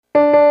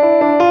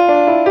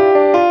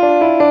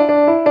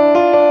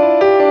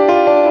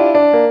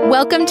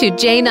Welcome to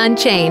Jane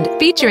Unchained,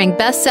 featuring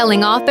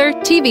best-selling author,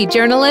 TV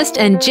journalist,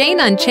 and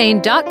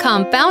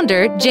JaneUnchained.com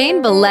founder,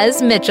 Jane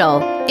Velez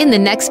Mitchell. In the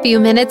next few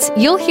minutes,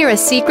 you'll hear a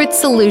secret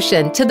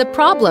solution to the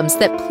problems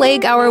that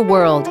plague our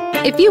world.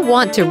 If you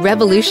want to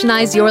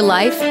revolutionize your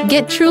life,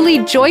 get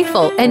truly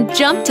joyful, and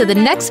jump to the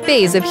next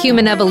phase of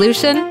human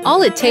evolution,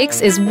 all it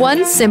takes is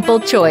one simple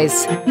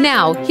choice.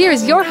 Now,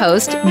 here's your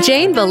host,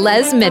 Jane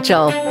Velez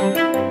Mitchell.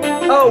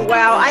 Oh,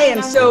 wow. I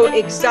am so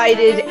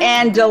excited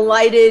and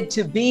delighted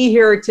to be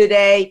here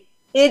today.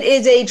 It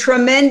is a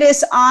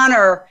tremendous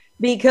honor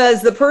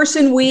because the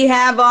person we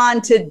have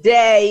on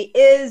today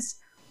is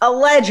a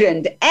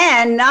legend.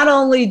 And not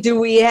only do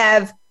we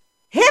have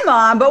him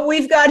on, but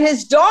we've got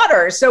his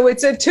daughter. So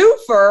it's a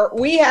twofer.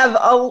 We have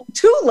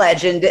two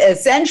legends,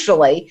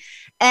 essentially.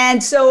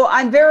 And so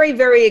I'm very,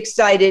 very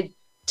excited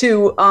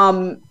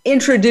to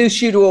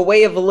introduce you to a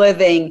way of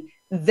living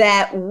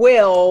that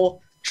will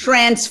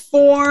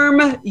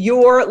transform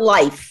your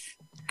life.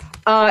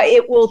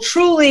 It will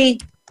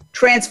truly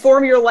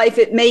transform your life.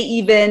 It may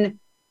even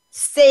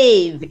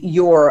save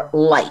your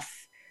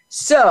life.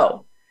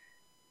 So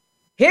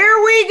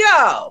here we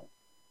go.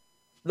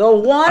 The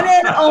one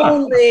and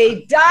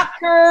only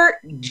Dr.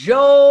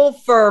 Joel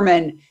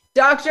Fuhrman.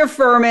 Dr.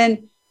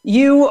 Fuhrman,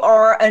 you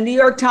are a New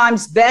York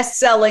Times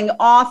best-selling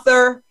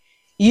author.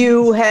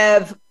 You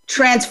have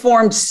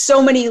transformed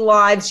so many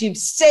lives. You've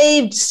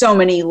saved so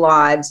many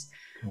lives.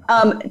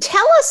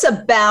 Tell us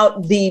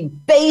about the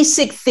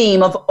basic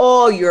theme of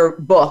all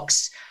your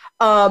books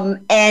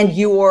and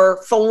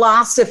your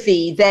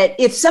philosophy that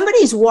if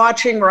somebody's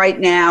watching right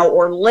now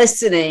or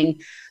listening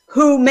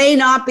who may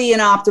not be in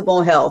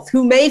optimal health,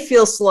 who may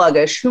feel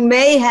sluggish, who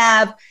may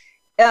have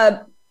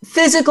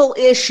physical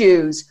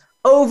issues,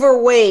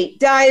 overweight,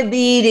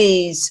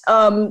 diabetes,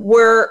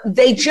 where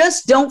they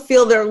just don't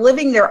feel they're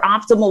living their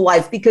optimal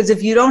life because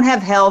if you don't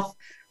have health,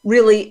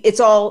 really, it's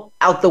all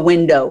out the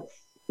window.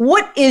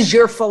 What is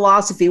your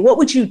philosophy? What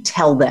would you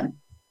tell them?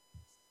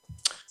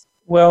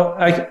 Well,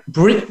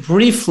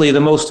 briefly, the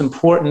most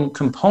important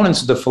components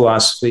of the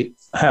philosophy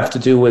have to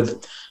do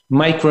with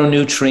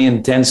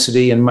micronutrient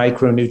density and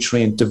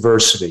micronutrient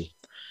diversity.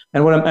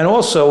 And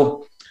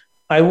also,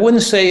 I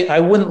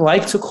wouldn't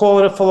like to call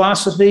it a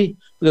philosophy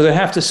because I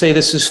have to say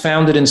this is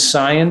founded in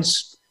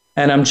science,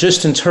 and I'm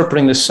just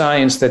interpreting the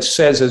science that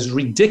says, as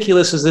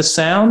ridiculous as this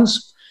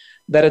sounds,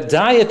 that a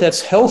diet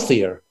that's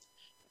healthier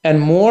and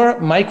more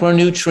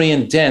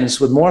micronutrient dense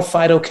with more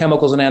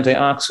phytochemicals and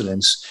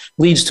antioxidants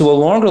leads to a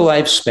longer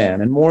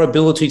lifespan and more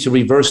ability to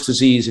reverse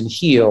disease and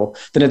heal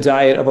than a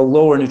diet of a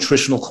lower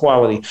nutritional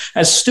quality.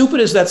 As stupid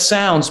as that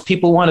sounds,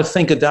 people want to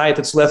think a diet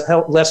that's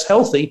less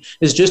healthy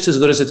is just as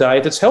good as a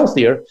diet that's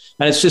healthier.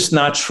 And it's just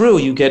not true.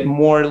 You get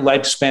more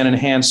lifespan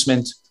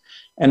enhancement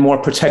and more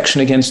protection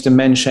against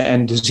dementia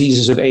and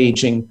diseases of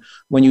aging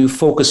when you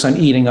focus on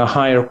eating a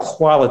higher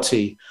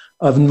quality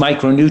of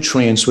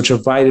micronutrients, which are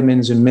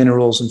vitamins and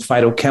minerals and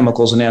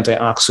phytochemicals and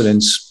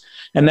antioxidants.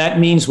 And that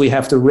means we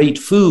have to rate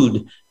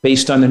food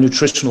based on the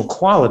nutritional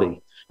quality.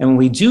 And when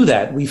we do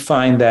that, we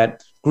find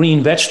that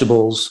green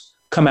vegetables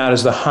come out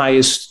as the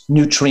highest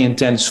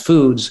nutrient-dense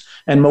foods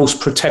and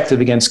most protective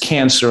against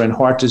cancer and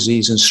heart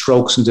disease and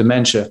strokes and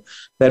dementia,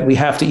 that we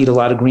have to eat a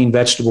lot of green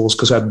vegetables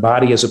because our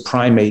body as a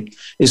primate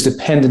is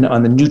dependent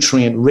on the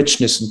nutrient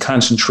richness and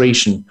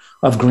concentration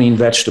of green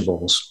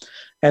vegetables.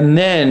 And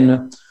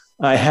then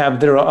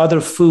there are other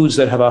foods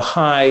that have a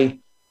high,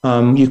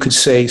 you could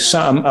say,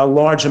 a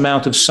large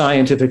amount of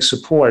scientific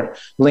support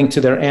linked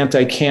to their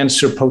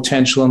anti-cancer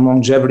potential and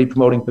longevity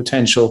promoting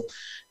potential.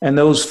 And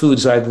those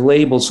foods I've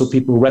labeled so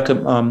people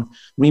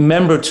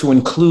remember to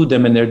include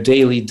them in their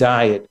daily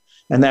diet.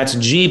 And that's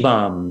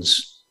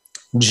GBOMBS,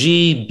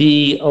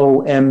 GBOMBS,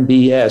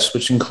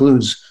 which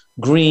includes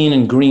green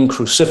and green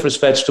cruciferous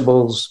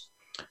vegetables,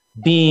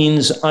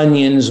 beans,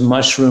 onions,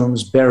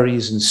 mushrooms,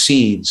 berries, and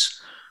seeds.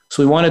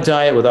 So we want a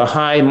diet with a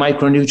high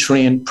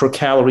micronutrient per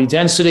calorie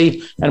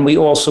density, and we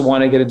also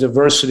want to get a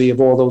diversity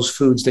of all those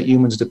foods that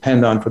humans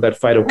depend on for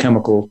that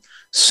phytochemical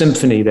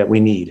symphony that we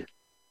need.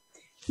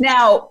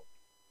 Now,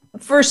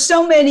 for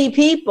so many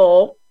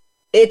people,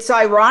 it's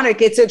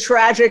ironic, it's a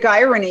tragic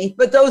irony,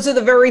 but those are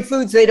the very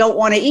foods they don't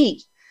want to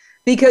eat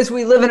because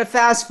we live in a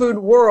fast food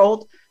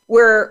world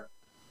where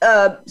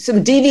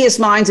some devious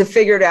minds have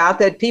figured out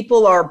that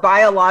people are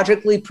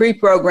biologically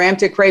pre-programmed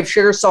to crave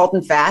sugar, salt,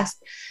 and fat.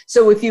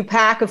 So if you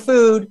pack a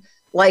food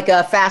like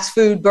a fast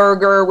food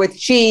burger with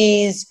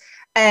cheese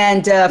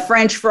and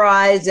French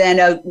fries and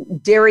a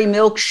dairy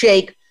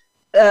milkshake,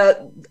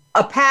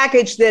 a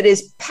package that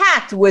is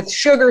packed with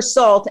sugar,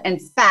 salt, and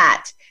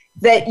fat,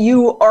 that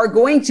you are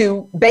going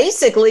to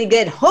basically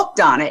get hooked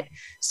on it.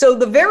 So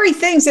the very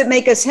things that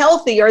make us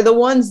healthy are the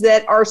ones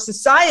that our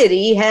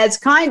society has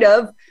kind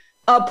of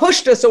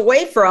pushed us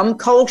away from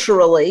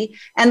culturally.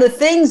 And the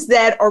things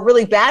that are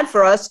really bad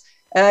for us,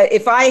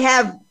 if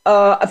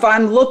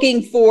I'm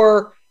looking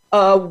for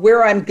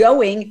where I'm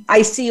going,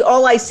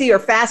 all I see are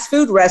fast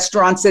food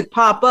restaurants that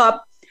pop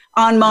up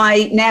on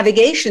my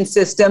navigation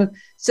system.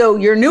 So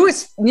your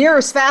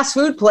nearest fast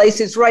food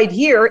place is right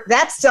here.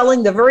 That's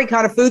selling the very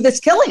kind of food that's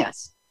killing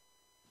us.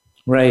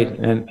 Right.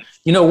 And,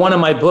 one of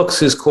my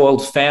books is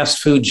called Fast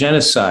Food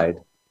Genocide,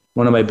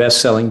 one of my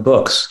best-selling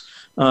books.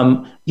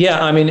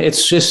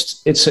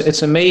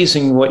 It's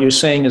amazing. What you're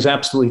saying is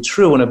absolutely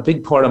true. And a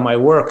big part of my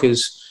work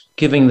is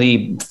giving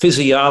the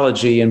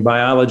physiology and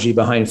biology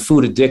behind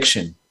food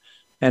addiction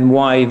and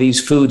why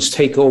these foods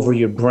take over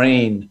your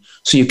brain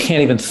so you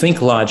can't even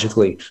think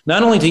logically.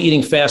 Not only do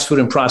eating fast food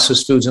and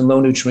processed foods and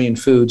low nutrient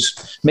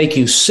foods make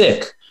you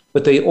sick,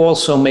 but they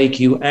also make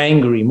you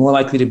angry, more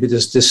likely to be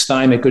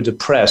dysthymic or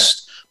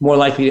depressed, more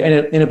likely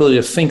inability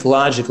to think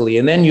logically.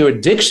 And then your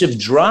addictive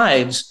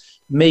drives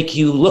make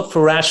you look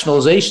for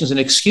rationalizations and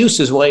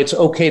excuses why it's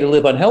okay to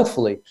live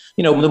unhealthfully.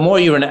 The more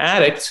you're an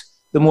addict,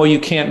 the more you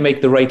can't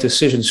make the right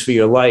decisions for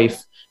your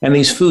life. And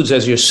these foods,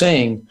 as you're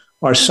saying,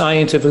 are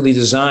scientifically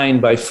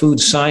designed by food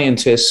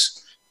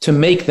scientists to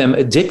make them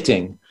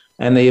addicting.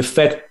 And they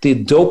affect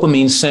the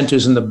dopamine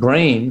centers in the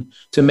brain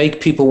to make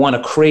people want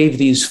to crave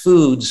these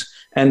foods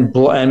and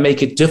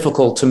make it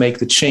difficult to make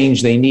the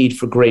change they need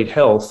for great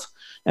health.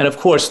 And of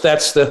course,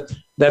 that's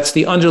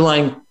the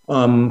underlying,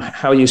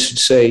 how you should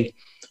say,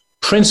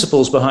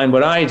 principles behind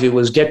what I do,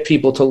 is get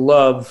people to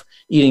love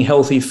eating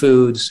healthy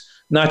foods,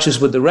 not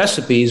just with the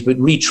recipes, but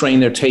retrain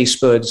their taste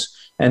buds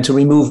and to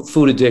remove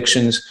food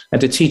addictions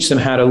and to teach them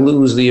how to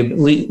remove the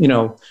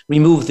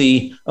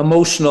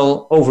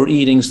emotional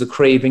overeatings, the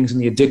cravings,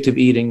 and the addictive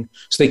eating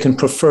so they can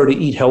prefer to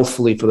eat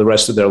healthfully for the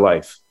rest of their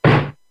life.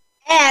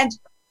 And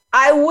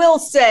I will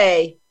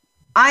say,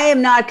 I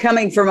am not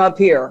coming from up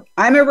here.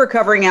 I'm a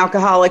recovering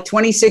alcoholic,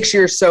 26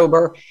 years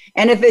sober.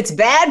 And if it's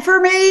bad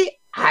for me,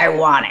 I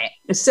want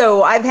it.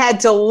 So I've had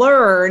to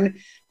learn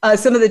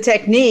some of the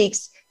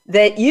techniques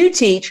that you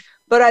teach,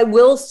 but I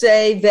will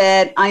say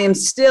that I am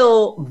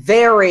still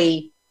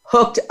very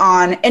hooked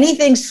on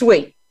anything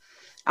sweet.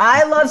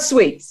 I love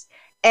sweets.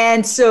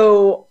 And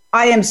so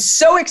I am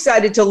so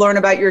excited to learn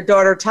about your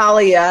daughter,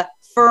 Talia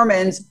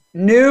Fuhrman's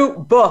new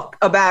book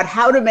about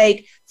how to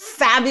make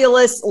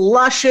fabulous,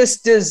 luscious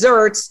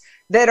desserts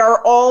that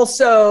are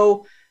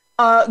also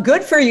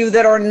good for you,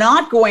 that are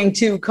not going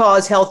to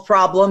cause health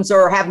problems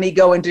or have me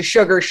go into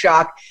sugar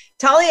shock.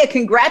 Talia,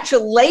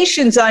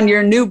 congratulations on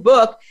your new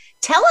book.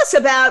 Tell us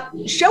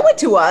show it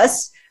to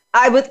us.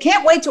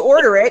 Can't wait to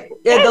order it.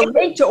 The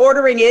link to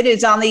ordering it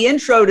is on the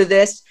intro to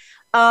this.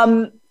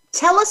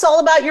 Tell us all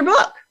about your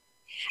book.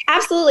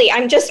 Absolutely.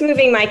 I'm just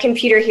moving my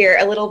computer here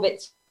a little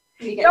bit.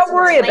 Don't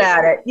worry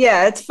about it.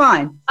 Yeah, it's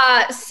fine.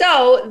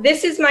 So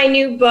this is my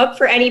new book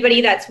for anybody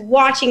that's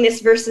watching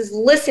this versus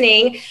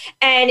listening.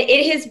 And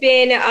it has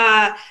been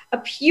a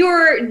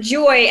pure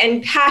joy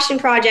and passion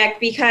project,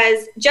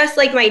 because just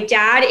like my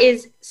dad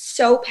is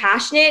so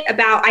passionate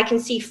about, I can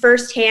see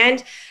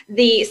firsthand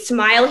the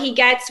smile he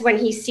gets when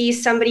he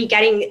sees somebody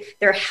getting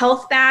their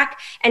health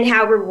back, and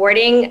how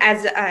rewarding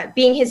as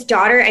being his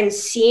daughter and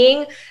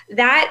seeing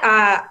that,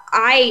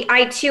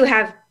 I too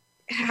have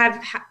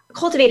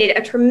cultivated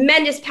a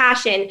tremendous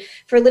passion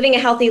for living a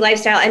healthy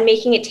lifestyle and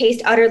making it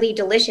taste utterly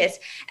delicious.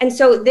 And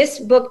so this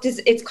book,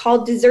 it's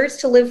called Desserts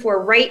to Live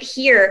For, right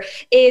here,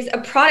 is a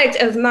product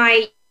of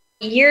my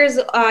years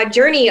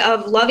journey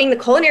of loving the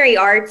culinary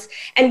arts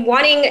and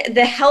wanting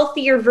the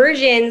healthier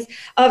versions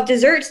of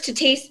desserts to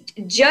taste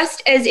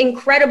just as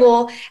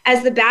incredible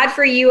as the bad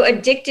for you,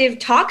 addictive,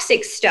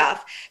 toxic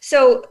stuff.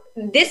 So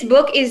this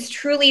book is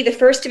truly the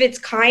first of its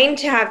kind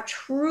to have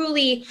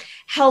truly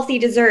healthy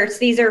desserts.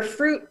 These are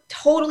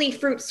totally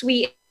fruit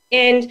sweet,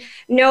 and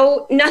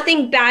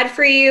nothing bad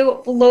for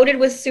you, loaded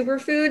with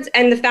superfoods.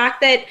 And the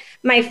fact that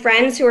my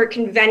friends who are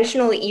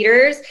conventional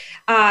eaters,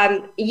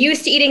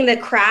 used to eating the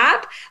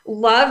crap,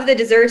 love the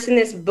desserts in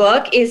this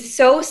book is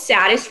so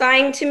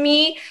satisfying to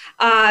me.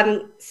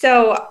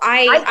 So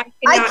I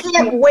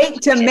can't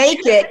wait to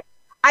make it.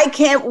 I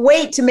can't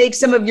wait to make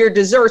some of your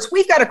desserts.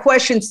 We've got a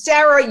question.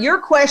 Sarah, your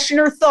question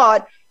or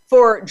thought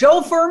for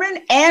Joel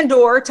Fuhrman and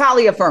or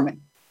Talia Fuhrman.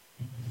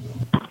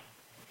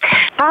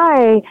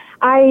 Hi,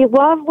 I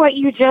love what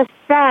you just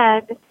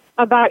said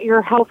about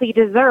your healthy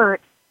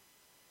desserts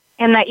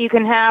and that you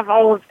can have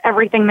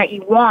everything that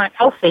you want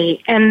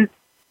healthy. And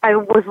I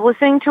was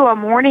listening to a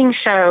morning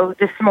show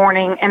this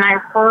morning, and I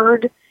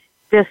heard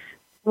this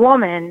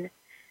woman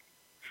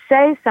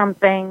say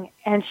something,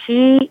 and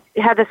she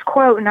had this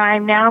quote, and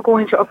I'm now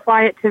going to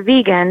apply it to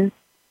vegan.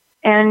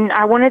 And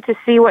I wanted to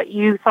see what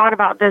you thought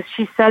about this.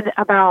 She said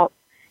about,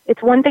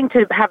 it's one thing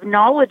to have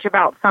knowledge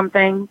about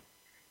something,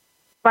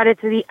 but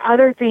it's the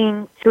other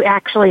thing to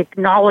actually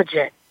acknowledge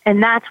it.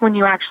 And that's when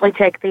you actually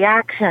take the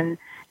action.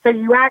 So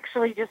you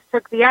actually just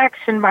took the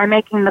action by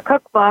making the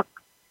cookbook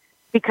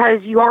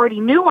because you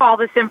already knew all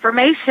this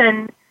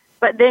information,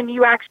 but then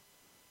you actually...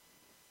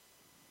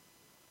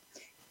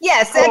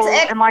 Yes,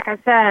 and like I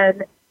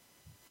said,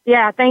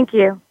 yeah, thank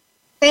you.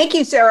 Thank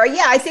you, Sarah.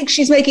 Yeah, I think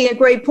she's making a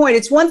great point.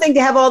 It's one thing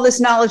to have all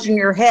this knowledge in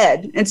your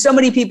head, and so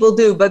many people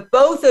do, but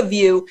both of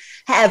you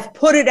have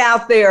put it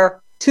out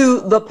there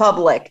to the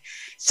public.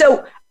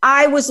 So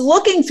I was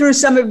looking through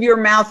some of your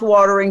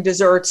mouth-watering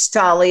desserts,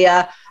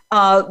 Talia,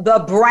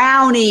 the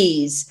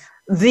brownies,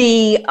 put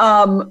it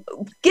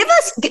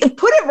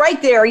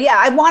right there. Yeah,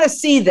 I want to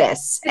see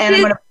this. And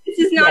I'm going to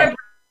This is not a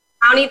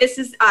brownie. This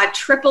is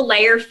triple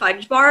layer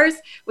fudge bars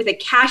with a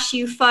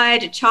cashew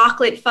fudge, a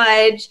chocolate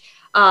fudge,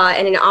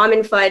 and an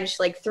almond fudge,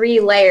 like 3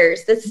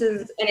 layers.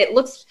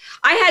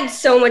 I had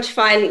so much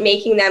fun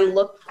making them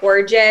look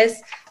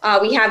gorgeous.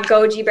 We have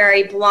goji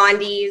berry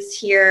blondies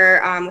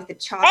here with the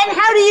chocolate. And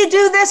how do you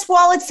do this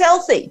while it's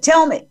healthy?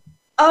 Tell me.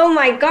 Oh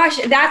my gosh,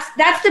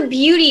 that's the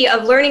beauty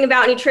of learning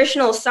about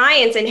nutritional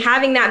science and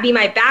having that be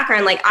my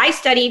background. Like I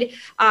studied,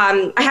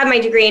 I have my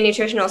degree in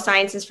nutritional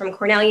sciences from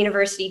Cornell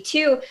University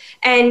too.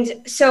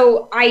 And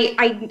so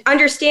I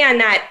understand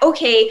that,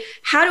 okay,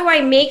 how do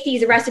I make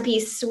these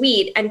recipes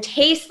sweet and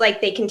taste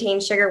like they contain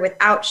sugar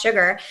without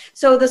sugar?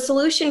 So the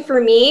solution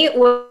for me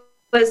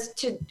was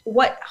to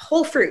what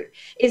whole fruit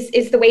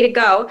is the way to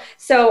go.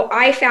 So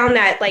I found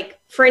that, like,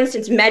 for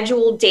instance,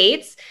 medjool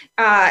dates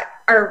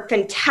are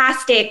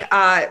fantastic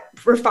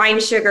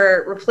refined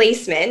sugar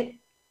replacement.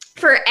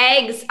 For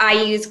eggs, I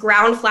use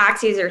ground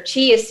flax seeds or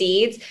chia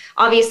seeds.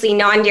 Obviously,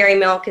 non-dairy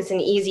milk is an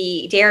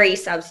easy dairy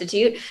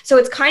substitute. So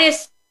it's kind of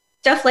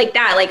stuff like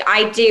that. Like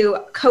I do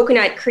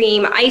coconut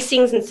cream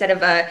icings instead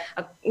of a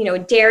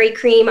dairy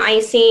cream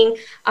icing,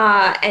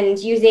 and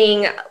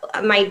using,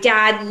 my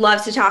dad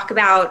loves to talk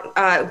about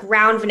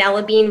ground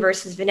vanilla bean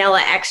versus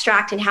vanilla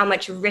extract and how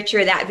much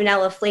richer that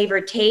vanilla flavor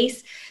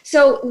tastes.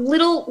 So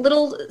little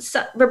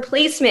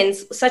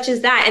replacements such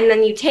as that, and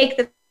then you take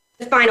the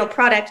final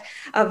product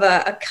of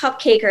a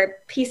cupcake or a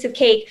piece of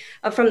cake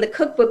from the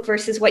cookbook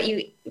versus what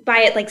you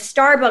buy at like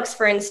Starbucks,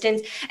 for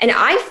instance. And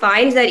I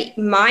find that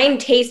mine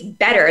tastes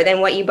better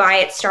than what you buy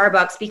at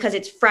Starbucks because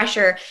it's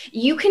fresher.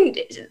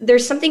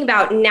 There's something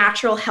about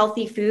natural,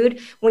 healthy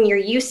food when you're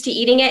used to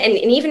eating it. And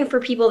even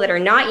for people that are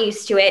not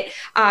used to it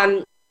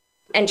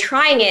and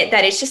trying it,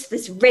 that it's just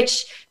this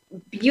rich,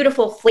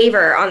 beautiful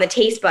flavor on the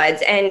taste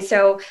buds. And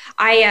so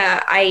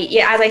as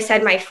I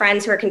said, my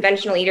friends who are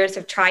conventional eaters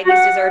have tried these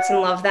desserts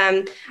and love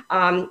them.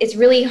 It's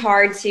really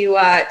hard to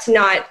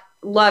not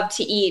love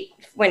to eat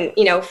when,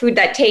 food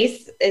that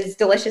tastes as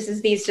delicious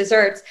as these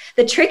desserts.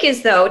 The trick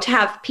is, though, to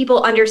have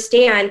people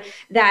understand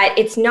that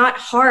it's not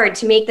hard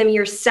to make them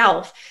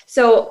yourself.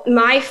 So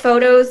my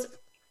photos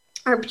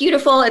are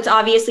beautiful. It's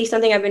obviously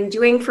something I've been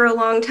doing for a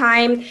long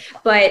time,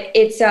 but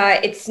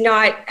it's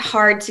not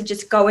hard to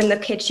just go in the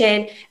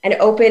kitchen and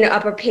open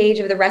up a page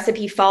of the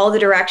recipe, follow the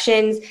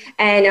directions,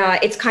 and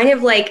it's kind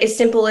of like as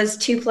simple as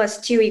 2 +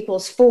 2 =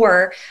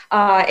 4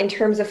 in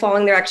terms of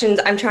following the directions.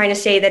 I'm trying to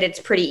say that it's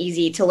pretty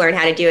easy to learn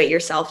how to do it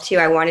yourself too.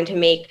 I wanted to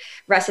make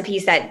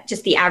recipes that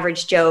just the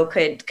average Joe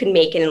could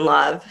make and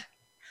love.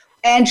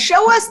 And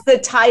show us the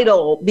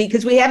title,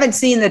 because we haven't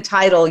seen the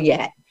title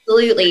yet.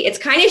 Absolutely. It's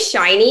kind of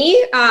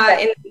shiny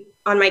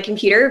on my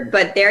computer,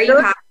 but there you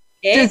have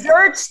it.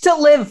 Desserts to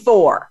live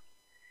for.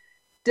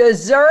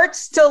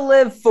 Desserts to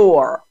live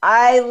for.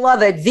 I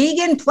love it.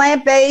 Vegan,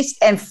 plant-based,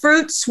 and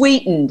fruit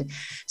sweetened.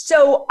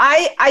 So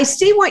I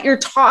see what you're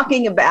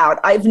talking about.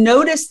 I've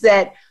noticed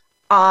that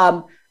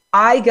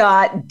I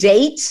got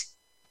date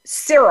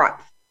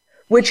syrup,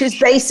 which is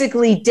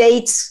basically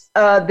dates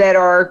that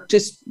are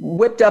just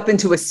whipped up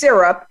into a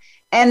syrup.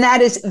 And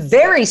that is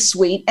very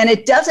sweet, and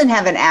it doesn't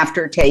have an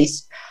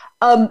aftertaste.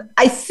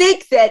 I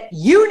think that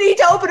you need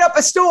to open up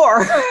a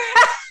store.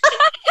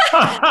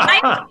 I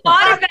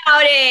thought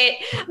about it.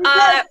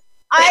 I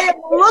am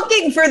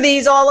looking for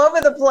these all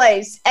over the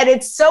place, and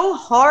it's so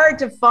hard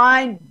to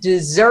find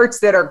desserts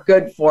that are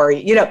good for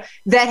you,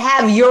 that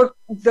have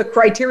the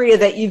criteria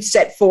that you've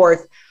set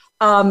forth.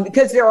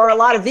 Because there are a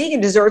lot of vegan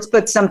desserts,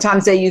 but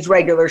sometimes they use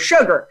regular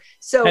sugar.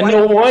 And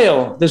no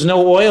oil. There's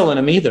no oil in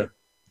them either.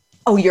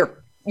 Oh, you're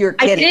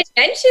kidding. I didn't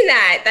mention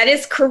that. That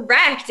is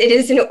correct. It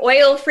is an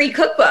oil-free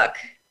cookbook.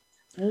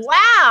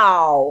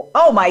 Wow.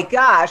 Oh my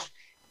gosh.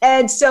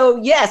 And so,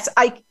 yes,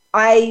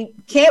 I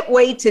can't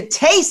wait to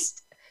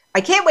taste.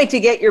 I can't wait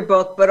to get your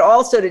book, but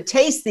also to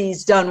taste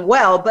these done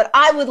well. But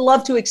I would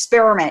love to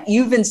experiment.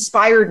 You've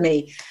inspired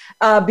me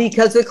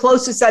because the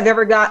closest I've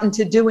ever gotten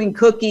to doing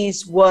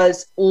cookies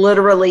was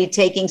literally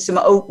taking some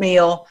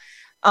oatmeal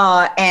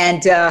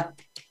and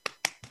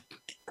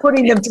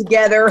putting them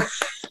together.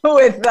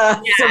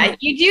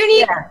 You do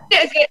need.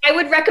 Yeah. I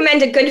would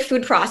recommend a good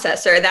food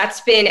processor.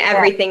 That's been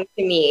everything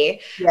to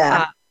me.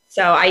 Yeah.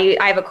 So I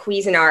have a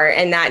Cuisinart,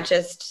 and that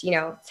just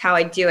it's how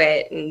I do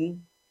it.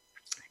 And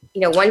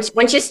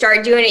once you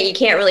start doing it, you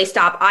can't really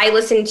stop. I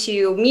listen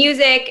to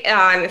music,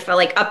 if I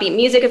like upbeat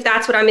music, if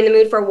that's what I'm in the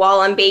mood for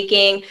while I'm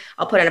baking.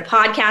 I'll put on a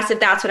podcast if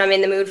that's what I'm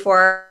in the mood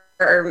for.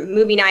 Or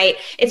movie night.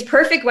 It's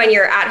perfect when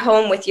you're at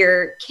home with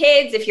your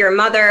kids, if you're a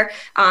mother,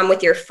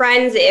 with your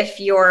friends, if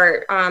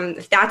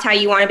that's how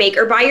you want to bake,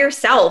 or by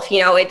yourself.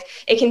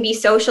 It can be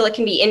social, it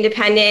can be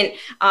independent,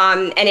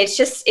 and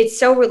it's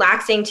so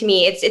relaxing to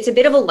me. It's a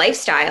bit of a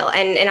lifestyle,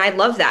 and I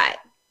love that.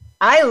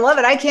 I love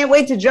it. I can't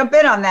wait to jump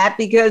in on that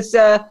because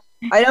I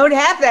don't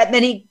have that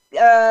many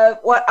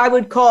what I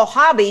would call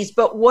hobbies,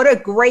 but what a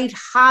great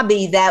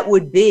hobby that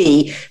would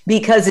be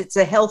because it's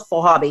a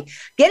healthful hobby.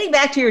 Getting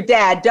back to your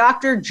dad,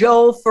 Dr.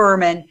 Joel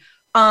Fuhrman,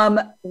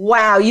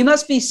 wow, you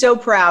must be so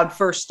proud,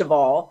 first of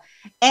all.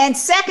 And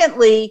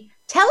secondly,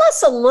 tell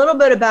us a little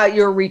bit about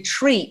your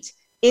retreat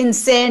in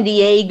San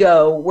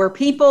Diego where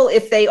people,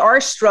 if they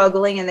are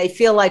struggling and they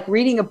feel like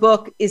reading a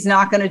book is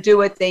not going to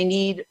do it, they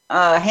need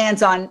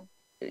hands-on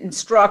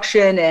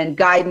instruction and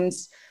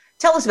guidance.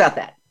 Tell us about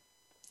that.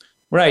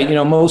 Right.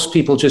 Most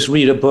people just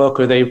read a book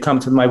or they come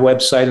to my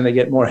website and they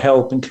get more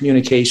help and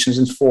communications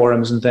and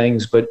forums and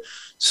things. But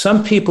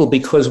some people,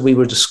 because we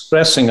were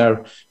discussing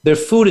their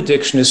food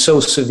addiction is so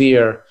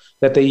severe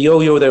that they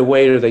yo-yo their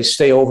weight or they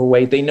stay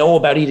overweight. They know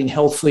about eating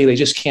healthfully. They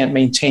just can't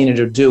maintain it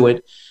or do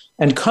it.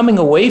 And coming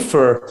away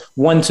for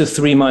 1 to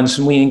 3 months,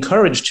 and we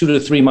encourage 2 to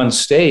 3 month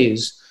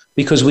stays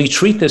because we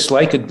treat this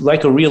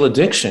like a real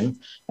addiction.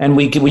 And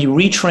we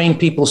retrain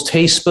people's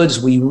taste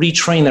buds. We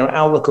retrain their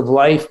outlook of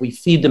life. We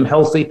feed them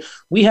healthy.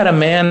 We had a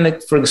man,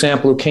 that, for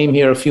example, who came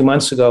here a few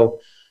months ago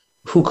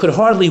who could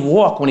hardly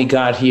walk when he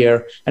got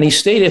here. And he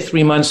stayed here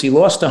 3 months. He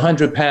lost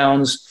 100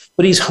 pounds,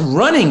 but he's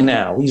running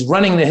now. He's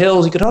running the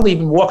hills. He could hardly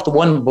even walk the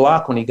 1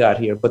 block when he got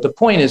here. But the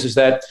point is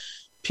that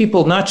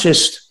people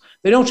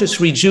they don't just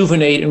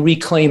rejuvenate and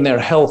reclaim their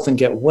health and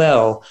get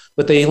well,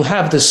 but they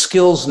have the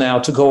skills now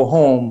to go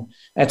home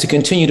and to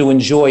continue to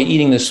enjoy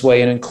eating this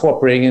way and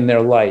incorporating in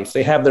their life.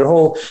 They have their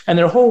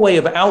whole way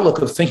of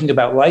outlook of thinking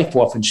about life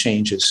often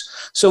changes.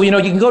 So, you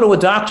can go to a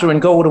doctor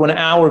and go to an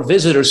hour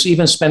visit or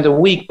even spend a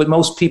week, but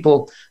most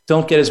people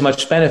don't get as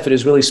much benefit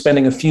as really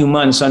spending a few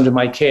months under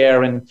my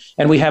care. And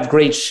we have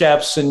great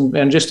chefs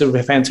and just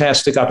a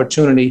fantastic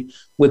opportunity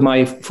with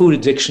my food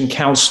addiction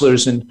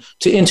counselors and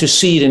to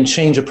intercede and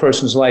change a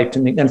person's life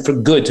and for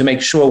good to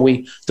make sure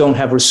we don't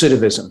have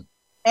recidivism.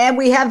 And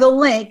we have the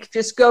link.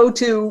 Just go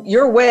to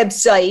your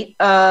website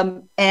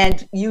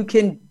and you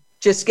can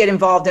just get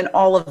involved in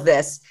all of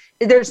this.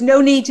 There's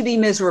no need to be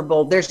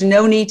miserable. There's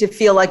no need to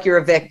feel like you're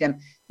a victim.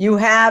 You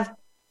have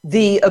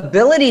the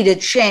ability to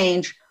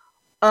change.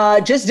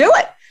 Just do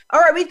it. All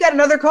right, we've got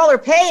another caller.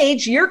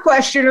 Paige, your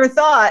question or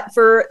thought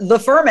for the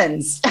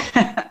Furmans.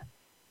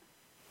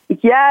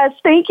 Yes,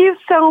 thank you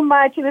so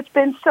much. And it's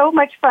been so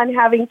much fun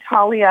having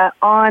Talia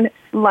on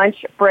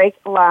Lunch Break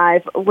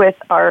Live with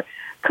our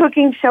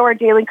cooking show, our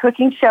daily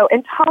cooking show.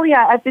 And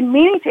Talia, I've been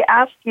meaning to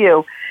ask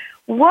you,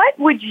 what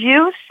would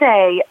you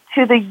say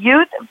to the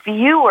youth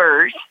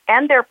viewers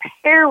and their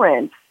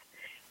parents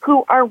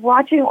who are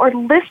watching or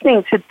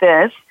listening to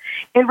this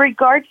in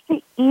regards to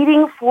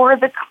eating for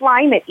the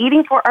climate,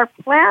 eating for our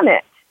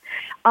planet?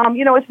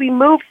 As we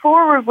move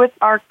forward with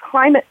our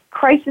climate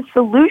crisis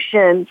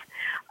solutions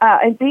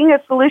and being a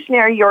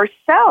solutionary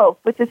yourself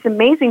with this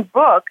amazing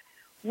book,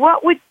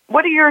 what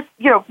are your,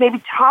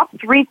 maybe top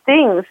 3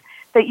 things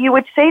that you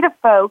would say to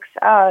folks,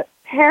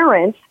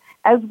 parents,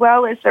 as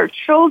well as their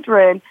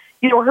children,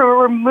 who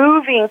are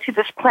moving to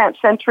this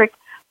plant-centric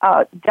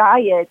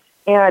diet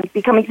and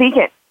becoming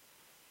vegan?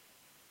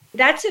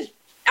 That's an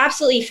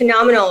absolutely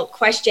phenomenal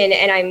question,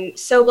 and I'm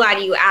so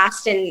glad you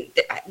asked. And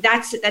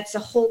that's a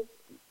whole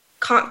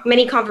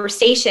many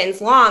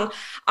conversations long.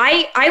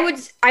 I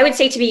would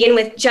say to begin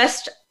with,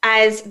 just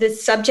as the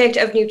subject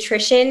of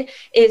nutrition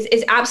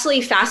is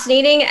absolutely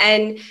fascinating,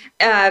 and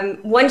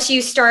once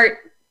you start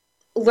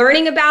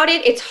learning about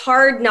it, it's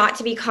hard not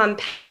to become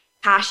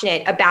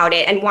passionate about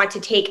it and want to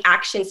take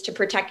actions to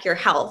protect your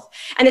health.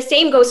 And the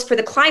same goes for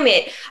the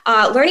climate.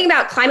 Learning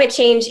about climate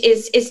change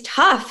is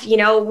tough.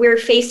 We're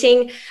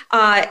facing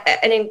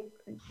an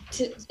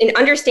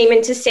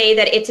understatement to say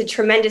that it's a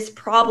tremendous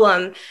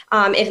problem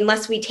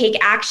unless we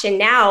take action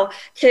now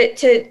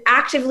to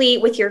actively,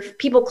 with your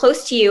people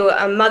close to you,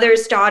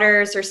 mothers,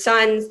 daughters, or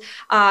sons,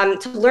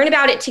 to learn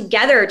about it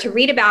together, to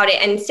read about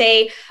it and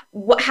say,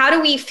 how do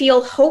we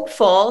feel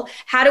hopeful?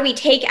 How do we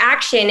take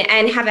action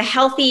and have a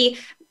healthy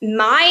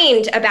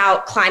mind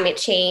about climate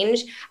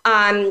change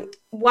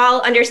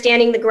while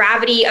understanding the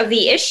gravity of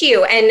the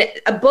issue? And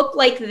a book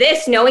like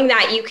this, knowing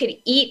that you could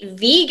eat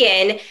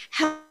vegan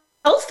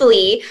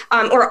healthfully,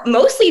 or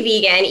mostly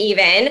vegan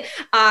even,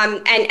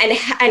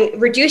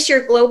 and reduce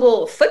your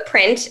global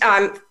footprint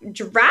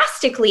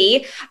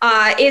drastically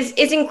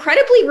is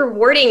incredibly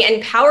rewarding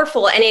and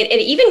powerful. And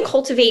it even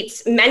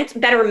cultivates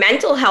better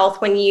mental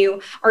health when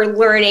you are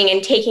learning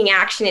and taking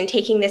action and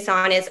taking this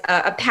on as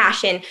a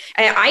passion.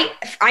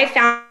 I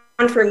found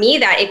for me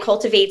that it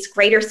cultivates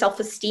greater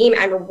self-esteem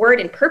and reward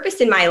and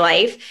purpose in my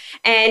life,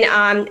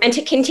 and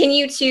to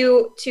continue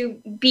to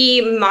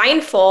be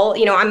mindful.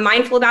 I'm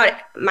mindful about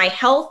my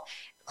health,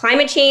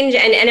 climate change,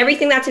 and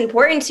everything that's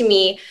important to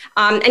me,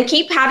 and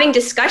keep having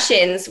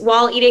discussions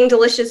while eating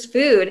delicious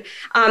food.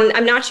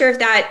 I'm not sure if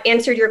that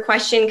answered your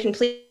question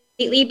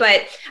completely,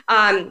 but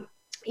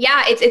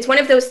yeah, it's one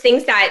of those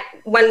things that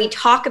when we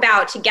talk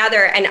about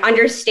together and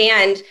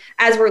understand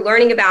as we're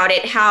learning about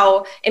it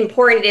how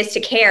important it is to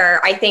care,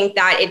 I think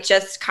that it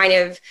just kind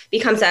of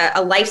becomes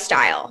a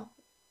lifestyle.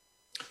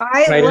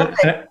 I love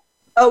it.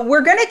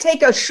 We're going to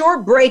take a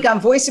short break on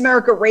Voice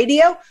America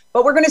Radio,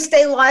 but we're going to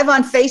stay live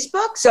on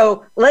Facebook.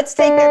 So let's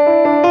take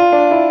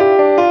that.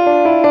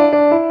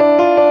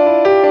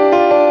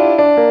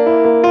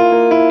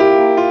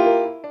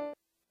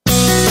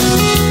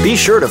 Be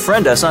sure to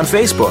friend us on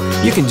Facebook.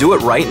 You can do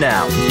it right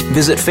now.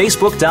 Visit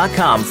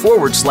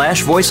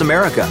facebook.com/Voice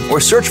America or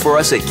search for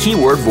us at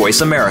keyword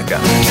Voice America.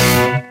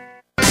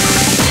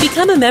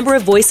 Become a member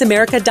of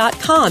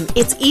VoiceAmerica.com.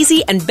 It's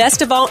easy, and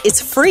best of all,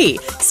 it's free.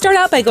 Start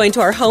out by going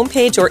to our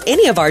homepage or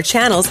any of our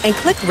channels and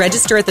click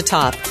register at the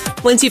top.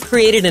 Once you've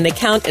created an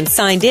account and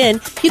signed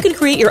in, you can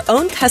create your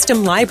own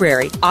custom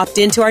library, opt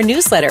into our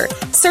newsletter,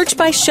 search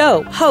by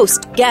show,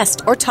 host,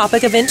 guest, or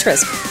topic of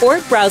interest, or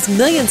browse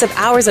millions of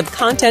hours of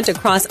content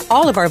across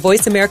all of our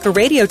Voice America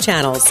radio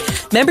channels.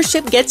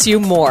 Membership gets you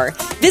more.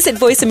 Visit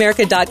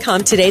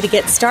VoiceAmerica.com today to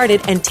get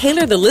started and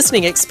tailor the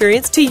listening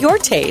experience to your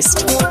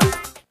taste.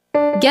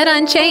 Get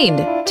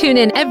Unchained. Tune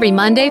in every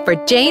Monday for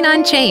Jane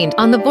Unchained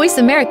on the Voice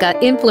America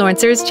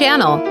Influencers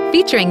channel,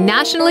 featuring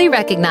nationally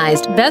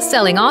recognized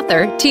best-selling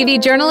author,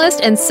 TV journalist,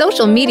 and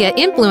social media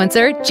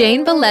influencer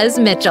Jane Velez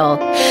Mitchell.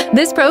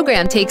 This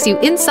program takes you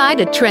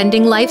inside a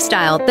trending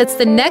lifestyle that's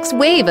the next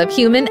wave of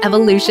human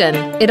evolution.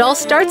 It all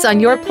starts on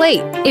your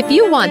plate. If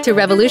you want to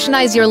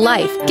revolutionize your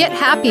life, get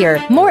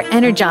happier, more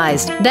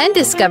energized, then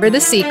discover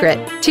the secret.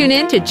 Tune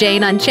in to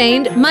Jane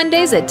Unchained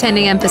Mondays at 10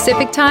 a.m.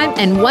 Pacific Time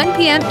and 1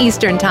 p.m.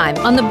 Eastern Time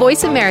on the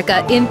Voice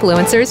America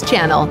Influencers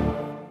channel.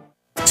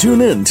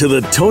 Tune in to the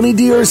Tony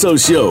D'Urso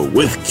Show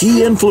with key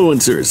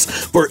influencers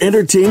for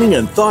entertaining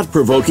and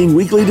thought-provoking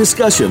weekly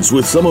discussions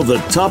with some of the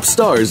top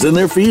stars in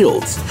their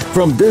fields.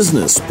 From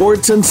business,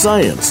 sports, and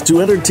science to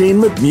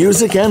entertainment,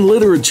 music, and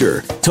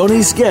literature,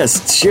 Tony's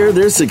guests share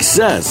their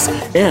success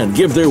and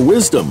give their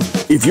wisdom.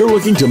 If you're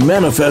looking to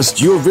manifest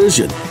your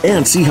vision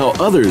and see how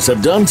others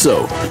have done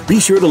so,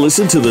 be sure to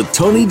listen to the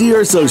Tony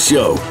D'Urso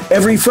Show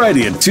every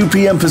Friday at 2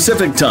 p.m.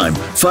 Pacific Time,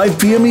 5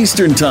 p.m.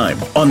 Eastern Time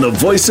on the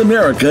Voice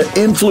America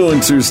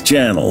Influencers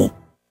channel.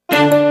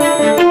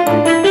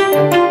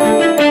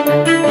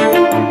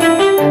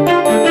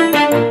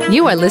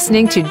 You are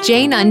listening to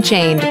Jane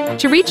Unchained.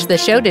 To reach the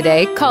show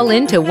today, call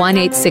in to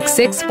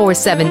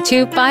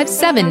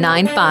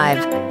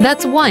 1-866-472-5795.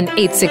 That's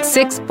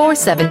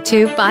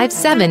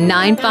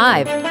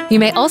 1-866-472-5795. You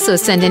may also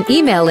send an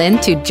email in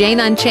to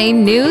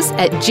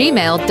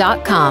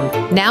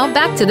janeunchainednews@gmail.com. Now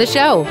back to the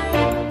show.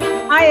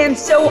 I am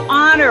so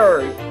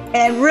honored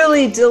and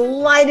really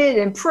delighted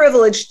and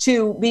privileged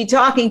to be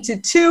talking to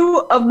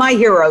two of my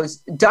heroes,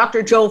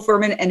 Dr. Joel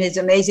Fuhrman and his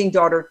amazing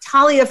daughter,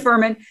 Talia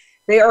Fuhrman.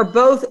 They are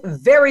both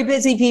very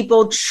busy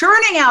people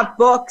churning out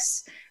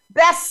books,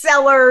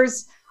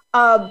 bestsellers.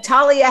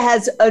 Talia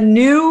has a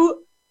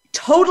new,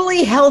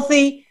 totally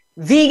healthy,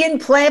 vegan,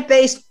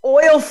 plant-based,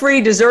 oil-free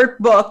dessert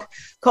book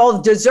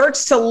called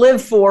Desserts to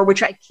Live For,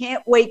 which I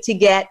can't wait to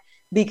get,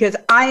 because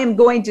I am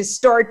going to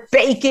start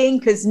baking,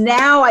 because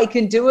now I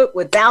can do it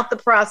without the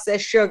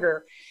processed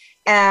sugar,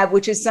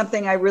 which is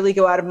something I really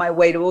go out of my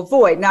way to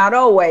avoid. Not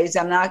always.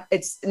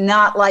 It's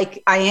not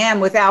like I am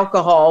with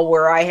alcohol,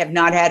 where I have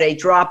not had a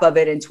drop of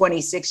it in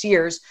 26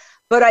 years,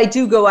 but I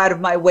do go out of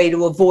my way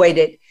to avoid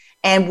it,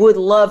 and would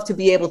love to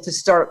be able to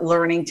start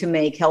learning to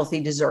make healthy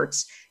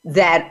desserts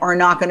that are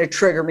not going to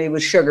trigger me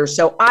with sugar.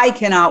 So I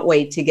cannot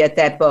wait to get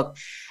that book.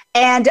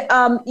 And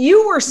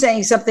you were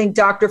saying something,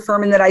 Dr.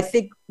 Fuhrman, that I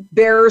think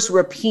bears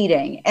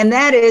repeating, and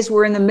that is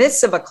we're in the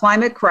midst of a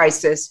climate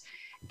crisis.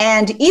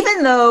 And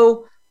even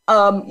though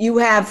you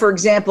have, for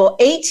example,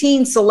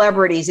 18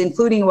 celebrities,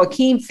 including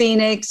Joaquin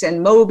Phoenix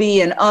and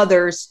Moby and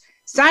others,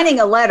 signing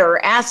a letter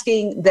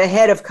asking the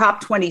head of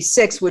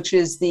COP26, which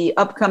is the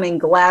upcoming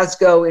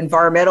Glasgow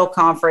Environmental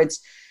Conference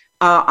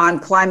on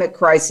climate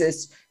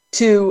crisis,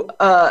 to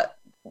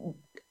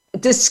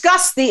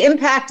discuss the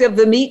impact of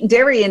the meat and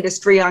dairy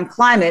industry on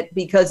climate,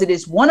 because it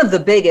is one of the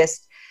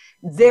biggest.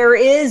 There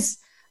is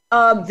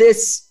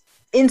this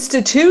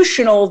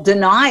institutional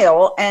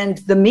denial, and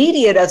the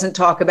media doesn't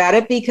talk about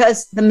it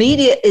because the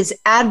media is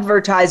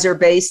advertiser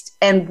based.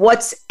 And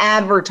what's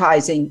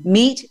advertising?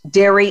 Meat,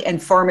 dairy, and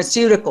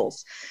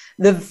pharmaceuticals,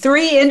 the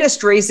three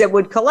industries that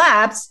would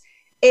collapse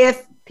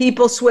if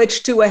people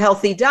switch to a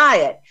healthy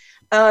diet.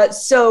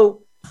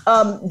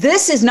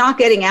 This is not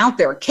getting out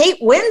there.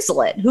 Kate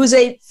Winslet, who's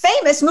a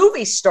famous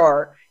movie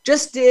star,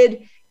 just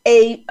did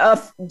a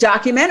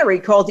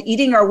documentary called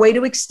Eating Our Way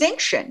to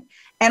Extinction.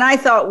 And I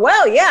thought,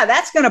 well, yeah,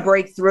 that's going to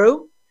break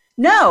through.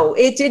 No,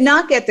 it did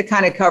not get the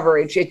kind of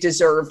coverage it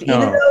deserved. No.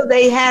 Even though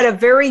they had a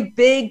very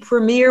big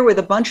premiere with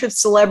a bunch of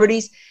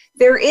celebrities,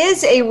 there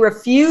is a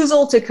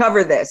refusal to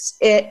cover this.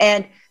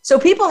 And so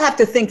people have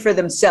to think for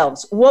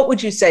themselves. What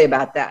would you say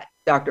about that,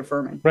 Dr.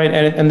 Fuhrman? Right.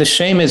 And the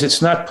shame is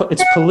it's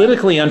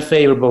politically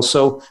unfavorable.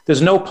 So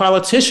there's no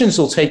politicians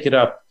who'll take it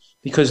up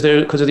because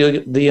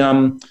of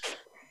the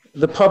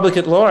public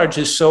at large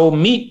is so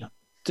meat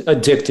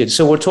addicted.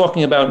 So we're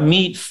talking about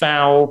meat,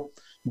 fowl,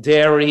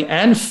 dairy,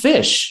 and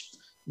fish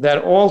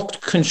that all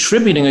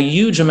contributing a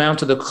huge amount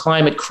to the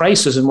climate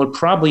crisis. And we're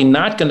probably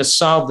not going to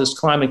solve this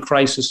climate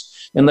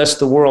crisis unless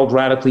the world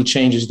radically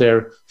changes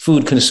their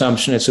food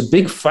consumption. It's a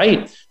big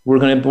fight.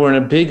 We're in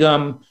a big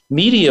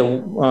media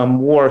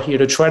war here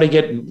to try to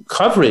get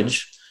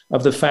coverage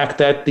of the fact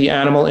that the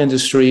animal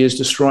industry is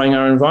destroying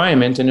our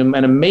environment and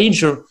a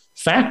major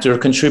factor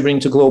contributing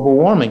to global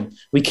warming.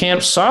 We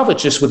can't solve it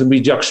just with a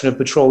reduction of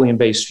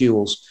petroleum-based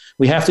fuels.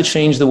 We have to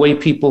change the way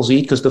people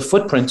eat because the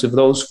footprint of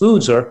those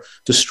foods are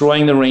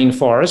destroying the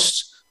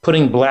rainforests,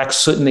 putting black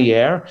soot in the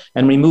air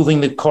and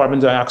removing the carbon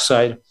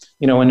dioxide,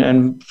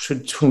 and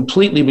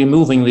completely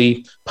removing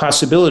the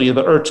possibility of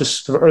the Earth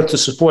to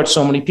support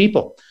so many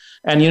people.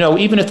 And,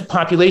 even if the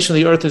population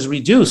of the Earth is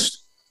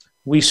reduced,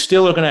 we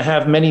still are going to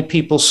have many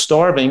people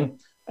starving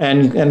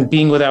and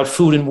being without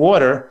food and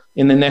water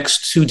in the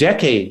next 2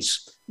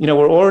 decades.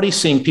 We're already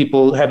seeing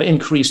people have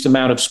increased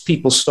amount of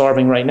people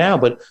starving right now,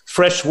 but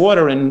fresh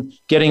water and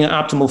getting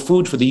optimal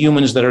food for the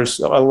humans that are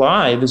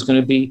alive is going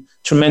to be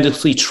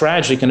tremendously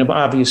tragic. And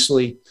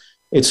obviously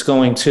it's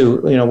going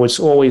to, it's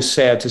always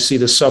sad to see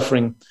the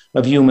suffering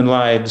of human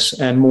lives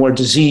and more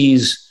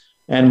disease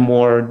and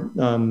more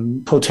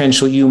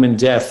potential human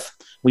death.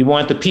 We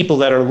want the people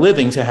that are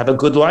living to have a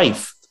good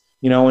life,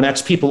 and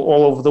that's people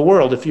all over the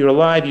world. If you're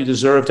alive, you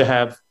deserve to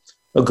have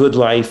a good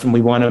life, and we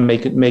want to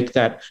make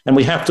that. And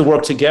we have to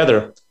work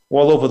together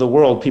all over the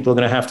world. People are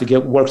going to have to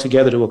work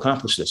together to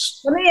accomplish this.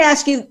 Let me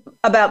ask you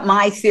about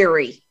my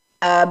theory,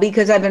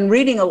 because I've been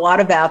reading a lot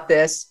about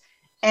this.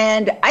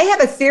 And I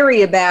have a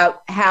theory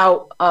about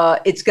how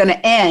it's going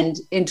to end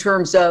in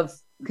terms of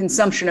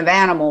consumption of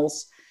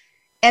animals.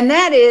 And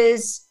that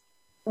is,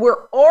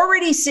 we're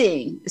already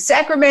seeing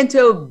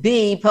Sacramento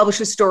Bee published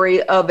a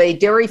story of a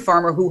dairy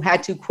farmer who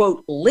had to,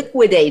 quote,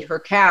 liquidate her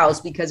cows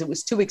because it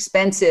was too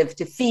expensive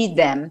to feed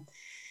them.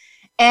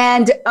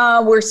 And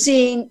we're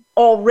seeing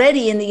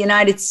already in the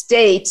United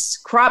States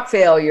crop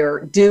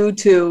failure due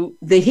to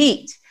the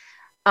heat.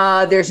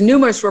 There's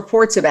numerous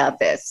reports about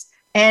this.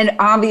 And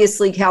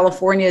obviously,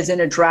 California is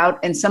in a drought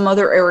and some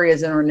other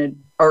areas are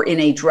in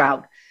a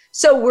drought.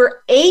 So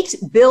we're 8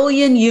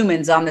 billion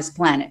humans on this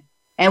planet.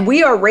 And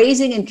we are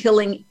raising and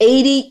killing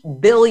 80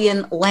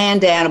 billion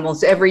land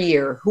animals every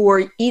year who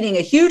are eating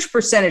a huge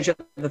percentage of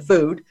the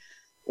food,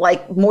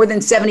 like more than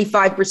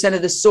 75%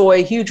 of the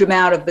soy, huge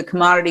amount of the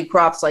commodity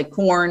crops like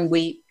corn,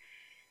 wheat,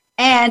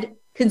 and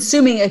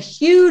consuming a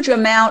huge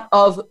amount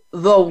of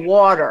the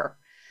water.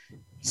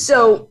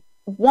 So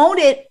won't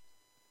it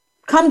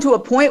come to a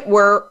point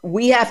where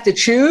we have to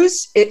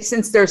choose,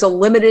 since there's a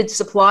limited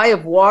supply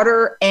of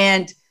water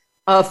and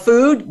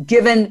food,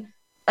 given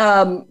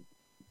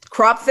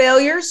crop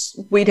failures,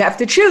 we'd have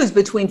to choose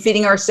between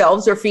feeding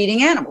ourselves or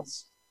feeding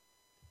animals.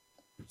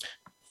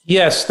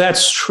 Yes,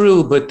 that's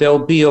true, but there'll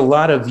be a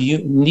lot of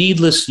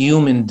needless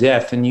human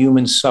death and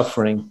human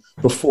suffering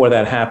before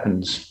that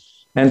happens.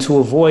 And to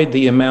avoid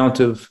the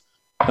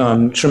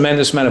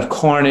tremendous amount of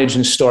carnage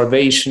and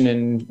starvation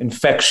and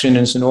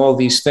infections and all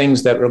these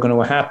things that are going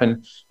to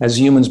happen as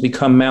humans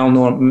become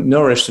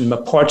malnourished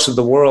in parts of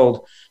the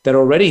world that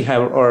already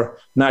are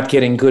not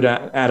getting good,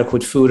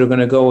 adequate food are going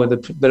to go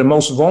that are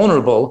most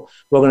vulnerable.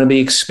 We're going to be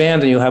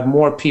expanding. You'll have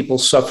more people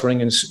suffering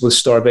with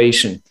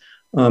starvation.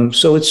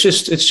 So it's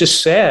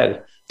just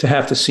sad to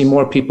have to see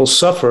more people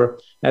suffer,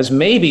 as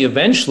maybe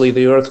eventually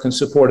the earth can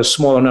support a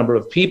smaller number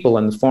of people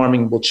and the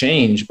farming will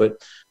change. But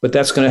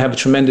that's going to have a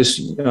tremendous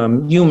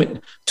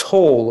human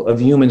toll of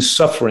human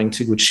suffering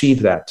to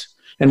achieve that.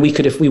 And we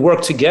could, if we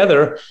work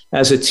together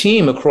as a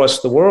team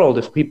across the world,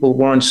 if people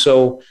weren't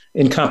so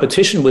in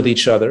competition with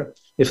each other,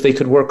 if they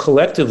could work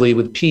collectively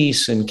with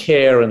peace and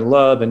care and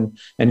love and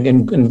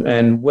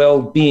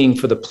well-being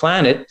for the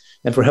planet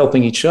and for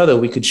helping each other,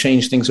 we could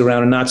change things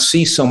around and not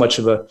see so much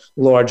of a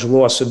large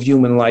loss of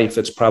human life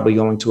that's probably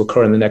going to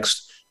occur in the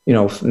next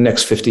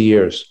 50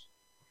 years.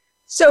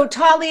 So,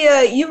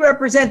 Talia, you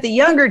represent the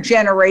younger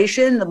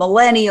generation, the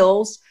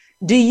millennials.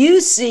 Do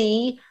you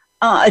see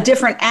a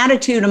different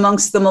attitude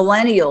amongst the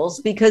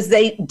millennials because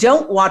they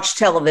don't watch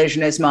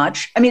television as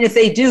much? I mean, if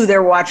they do,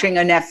 they're watching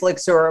a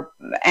Netflix or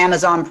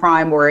Amazon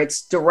Prime where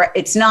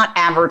it's not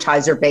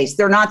advertiser based.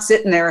 They're not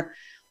sitting there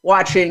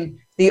watching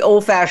the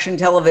old fashioned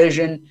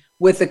television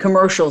with the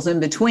commercials in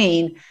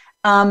between.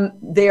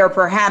 They are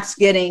perhaps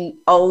getting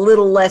a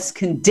little less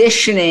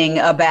conditioning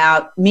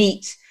about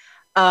meat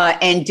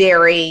and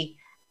dairy,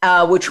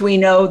 which we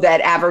know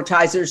that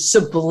advertisers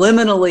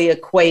subliminally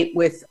equate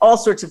with all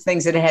sorts of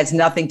things that it has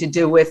nothing to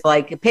do with,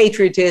 like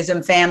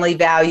patriotism, family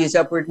values,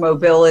 upward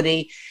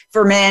mobility.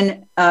 For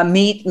men,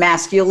 meat,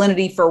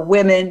 masculinity; for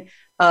women,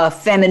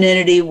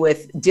 femininity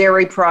with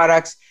dairy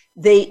products.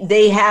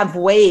 They have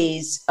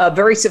ways,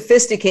 very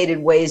sophisticated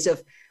ways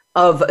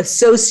of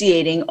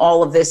associating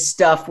all of this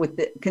stuff with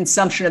the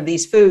consumption of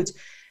these foods.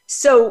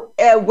 So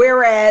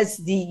whereas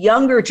the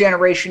younger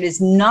generation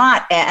is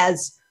not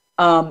as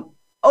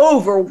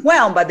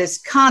overwhelmed by this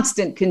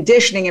constant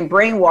conditioning and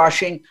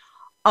brainwashing,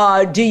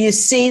 do you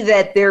see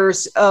that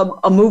there's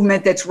a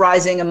movement that's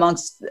rising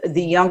amongst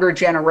the younger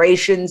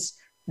generations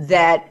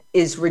that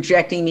is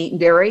rejecting meat and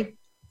dairy?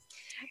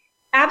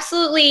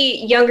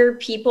 Absolutely. Younger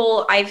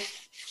people, I've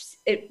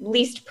at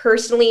least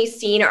personally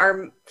seen,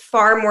 are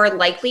far more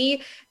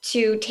likely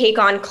to take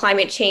on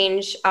climate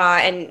change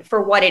and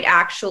for what it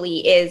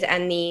actually is,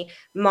 and the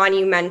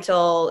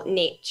monumental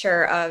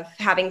nature of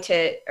having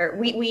to, or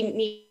we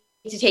need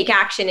to take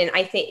action. And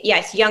I think,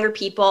 yes, younger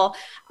people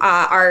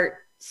are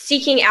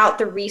seeking out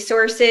the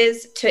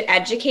resources to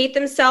educate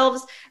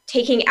themselves,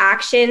 taking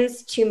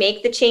actions to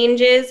make the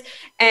changes,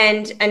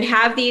 and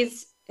have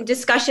these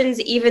discussions,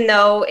 even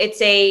though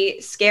it's a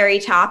scary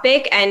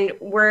topic, and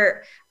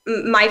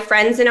my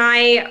friends and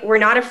I, we're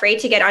not afraid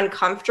to get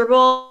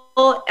uncomfortable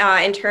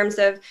in terms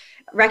of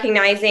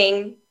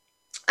recognizing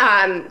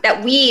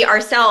that we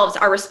ourselves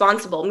are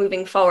responsible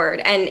moving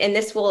forward, and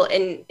this will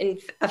in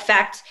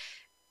affect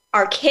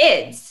our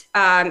kids.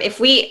 If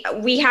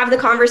we have the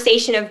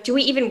conversation of, do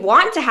we even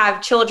want to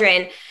have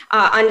children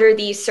under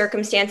these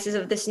circumstances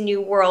of this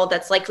new world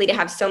that's likely to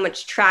have so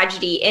much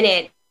tragedy in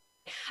it?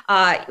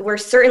 We're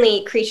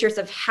certainly creatures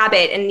of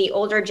habit, and the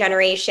older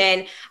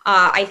generation,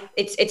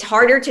 it's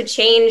harder to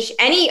change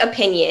any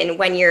opinion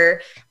when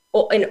you're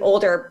an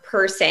older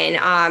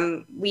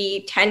person.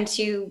 We tend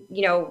to,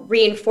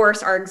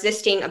 reinforce our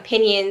existing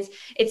opinions.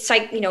 It's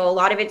like, a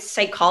lot of it's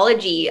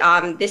psychology,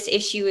 this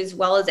issue as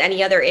well as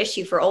any other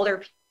issue for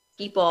older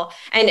people.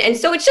 And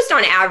so it's just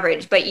on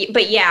average,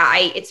 but yeah,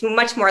 it's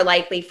much more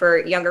likely for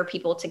younger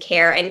people to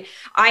care. And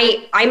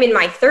I'm in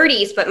my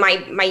 30s, but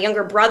my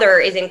younger brother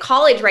is in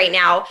college right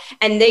now,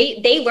 and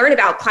they learn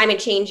about climate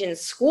change in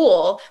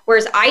school,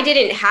 whereas I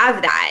didn't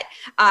have that.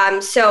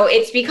 So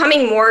it's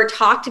becoming more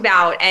talked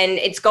about, and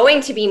it's going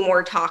to be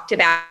more talked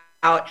about.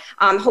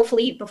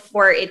 Hopefully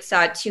before it's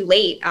too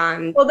late.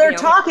 Well, they're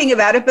talking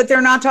about it, but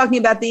they're not talking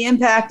about the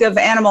impact of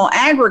animal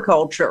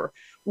agriculture,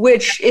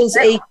 which is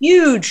a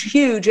huge,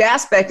 huge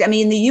aspect. I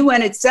mean, the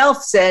UN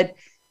itself said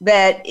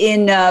that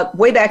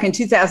way back in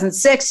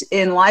 2006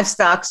 in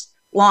Livestock's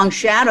Long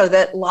Shadow,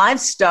 that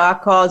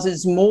livestock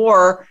causes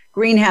more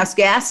greenhouse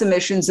gas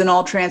emissions than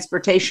all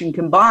transportation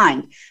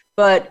combined.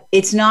 But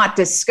it's not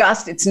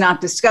discussed. It's not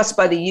discussed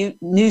by the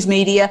news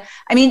media.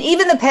 I mean,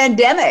 even the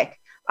pandemic,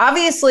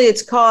 obviously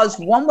it's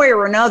caused one way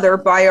or another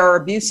by our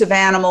abuse of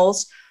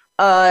animals.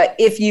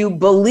 If you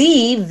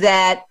believe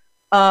that,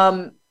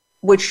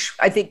 which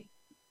I think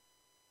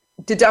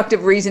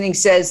deductive reasoning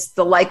says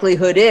the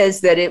likelihood is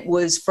that it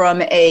was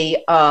from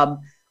a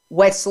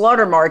wet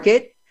slaughter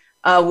market,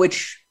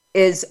 which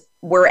is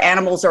where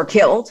animals are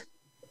killed.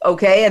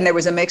 Okay. And there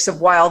was a mix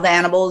of wild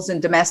animals and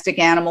domestic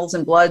animals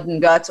and blood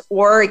and guts,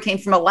 or it came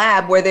from a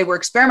lab where they were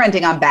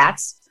experimenting on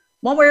bats.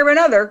 One way or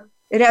another,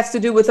 it has to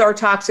do with our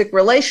toxic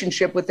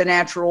relationship with the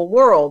natural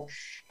world.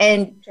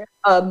 And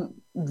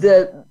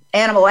the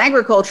animal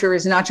agriculture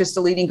is not just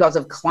a leading cause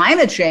of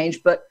climate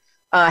change, but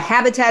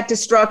habitat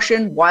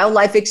destruction,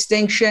 wildlife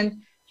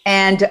extinction,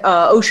 and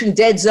ocean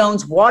dead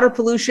zones, water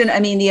pollution. I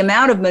mean, the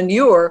amount of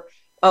manure.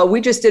 We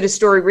just did a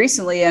story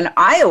recently in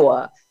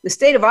Iowa, the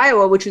state of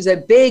Iowa, which is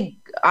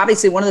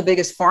obviously one of the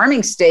biggest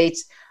farming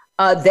states.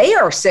 They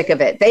are sick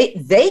of it.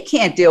 They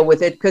can't deal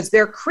with it because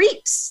their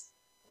creeks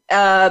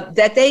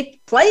that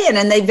they play in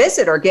and they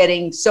visit are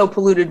getting so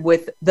polluted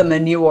with the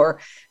manure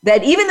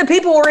that even the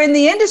people who are in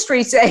the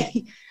industry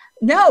say,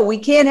 no, we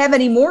can't have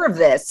any more of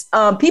this.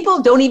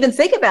 People don't even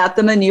think about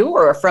the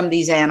manure from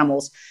these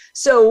animals.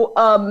 So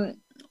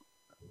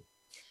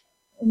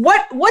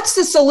what's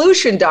the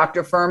solution,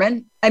 Dr.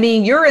 Fuhrman? I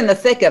mean, you're in the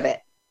thick of it.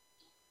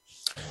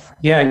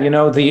 Yeah,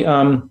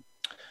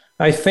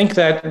 I think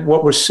that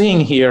what we're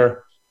seeing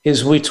here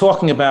is we're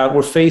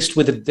faced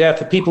with the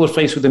death. People are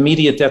faced with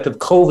immediate death of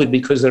COVID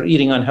because they're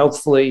eating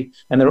unhealthfully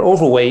and they're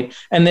overweight.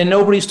 And then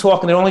nobody's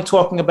talking. They won't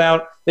talk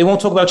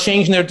about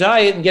changing their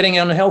diet and getting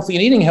unhealthy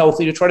and eating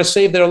healthy to try to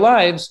save their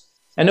lives.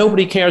 And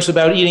nobody cares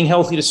about eating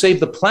healthy to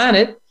save the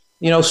planet.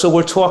 So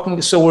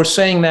we're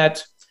saying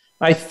that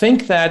I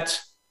think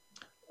that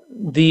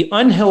the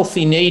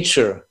unhealthy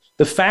nature,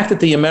 the fact that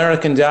the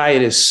American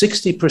diet is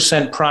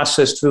 60%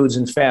 processed foods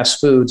and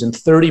fast foods and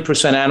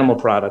 30% animal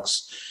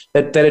products,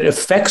 that it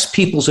affects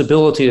people's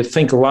ability to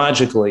think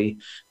logically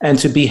and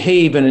to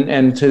behave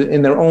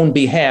in their own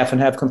behalf and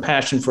have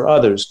compassion for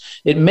others.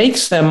 It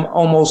makes them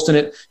almost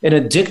an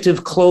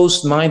addictive,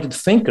 closed-minded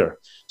thinker.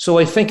 So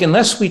I think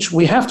unless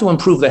we have to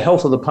improve the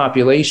health of the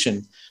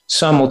population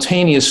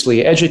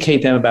simultaneously,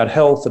 educate them about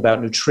health,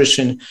 about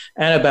nutrition,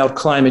 and about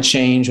climate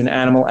change and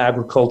animal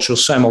agriculture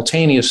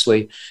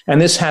simultaneously.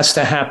 And this has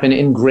to happen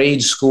in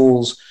grade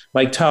schools,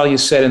 like Talia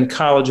said, in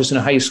colleges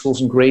and high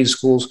schools and grade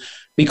schools,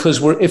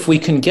 because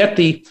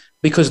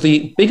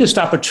the biggest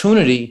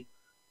opportunity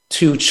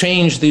to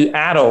change the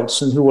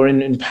adults and who are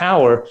in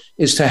power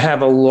is to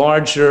have a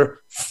larger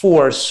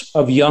force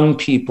of young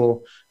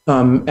people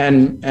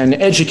and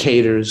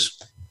educators,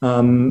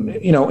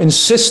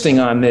 insisting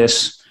on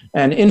this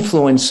and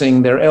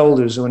influencing their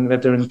elders that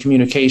they're in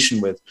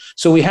communication with.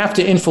 So we have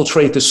to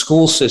infiltrate the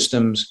school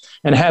systems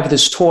and have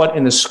this taught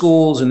in the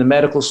schools, in the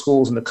medical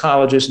schools, in the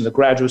colleges, in the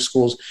graduate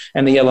schools,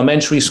 and the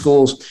elementary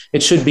schools.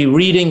 It should be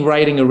reading,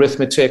 writing,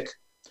 arithmetic,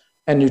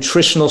 and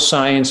nutritional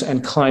science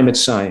and climate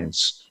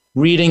science.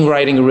 Reading,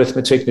 writing,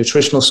 arithmetic,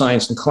 nutritional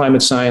science, and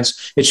climate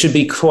science. It should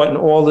be taught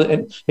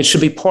it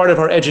should be part of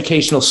our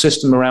educational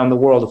system around the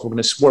world if we're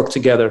going to work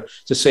together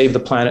to save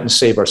the planet and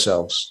save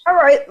ourselves. All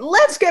right,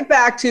 let's get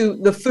back to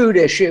the food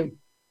issue,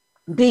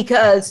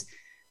 because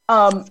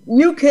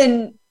you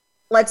can,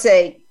 let's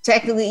say,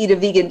 technically eat a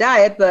vegan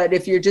diet, but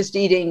if you're just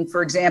eating,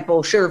 for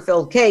example,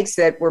 sugar-filled cakes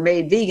that were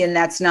made vegan,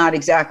 that's not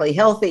exactly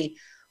healthy.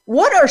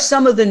 What are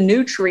some of the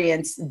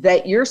nutrients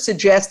that you're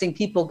suggesting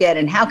people get,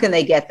 and how can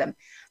they get them?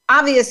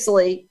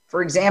 obviously,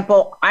 for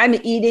example, I'm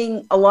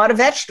eating a lot of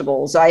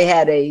vegetables. I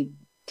had a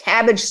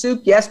cabbage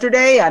soup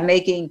yesterday. I'm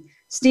making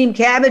steamed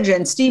cabbage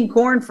and steamed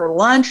corn for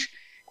lunch.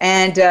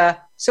 And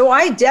so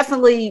I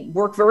definitely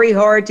work very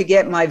hard to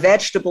get my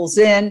vegetables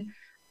in.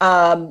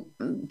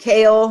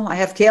 Kale, I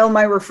have kale in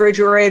my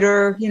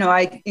refrigerator. You know,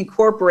 I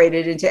incorporate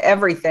it into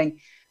everything.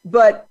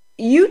 But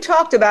you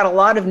talked about a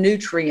lot of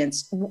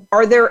nutrients.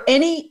 Are there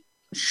any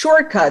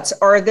shortcuts?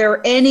 Are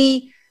there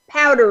any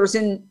powders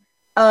and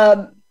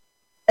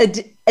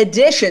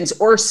additions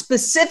or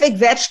specific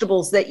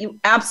vegetables that you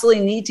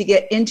absolutely need to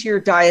get into your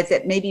diet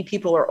that maybe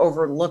people are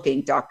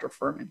overlooking, Dr.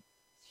 Fuhrman?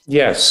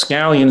 Yes,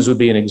 scallions would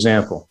be an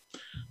example,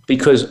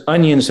 because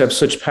onions have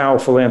such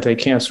powerful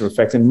anti-cancer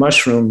effect, and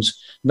mushrooms,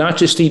 not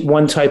just eat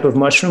one type of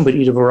mushroom, but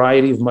eat a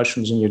variety of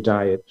mushrooms in your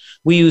diet.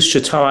 We use a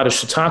lot of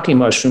shiitake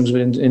mushrooms,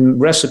 but in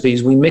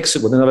recipes, we mix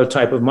it with another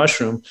type of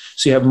mushroom.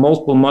 So you have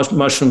multiple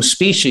mushroom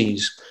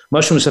species.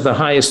 Mushrooms have the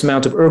highest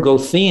amount of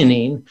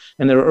ergothioneine,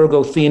 and there are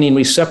ergothioneine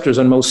receptors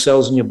on most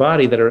cells in your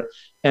body that are,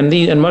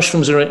 and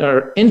mushrooms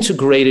are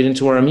integrated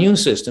into our immune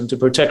system to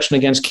protection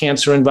against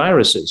cancer and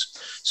viruses.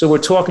 So we're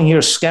talking here,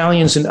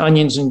 scallions and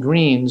onions and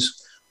greens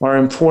are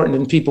important,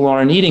 and people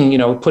aren't eating,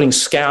 putting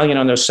scallion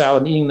on their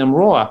salad and eating them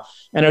raw.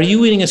 And are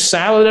you eating a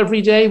salad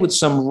every day with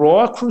some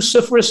raw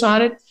cruciferous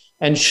on it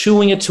and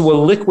chewing it to a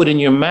liquid in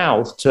your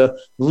mouth to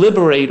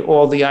liberate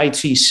all the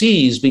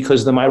ITCs,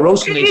 because the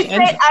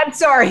myrosinase... I'm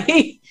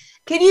sorry.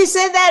 Can you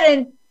say that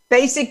in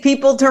basic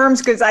people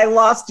terms? Because I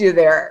lost you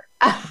there.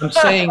 I'm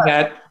saying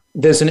that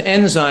there's an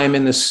enzyme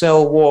in the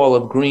cell wall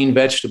of green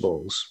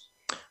vegetables,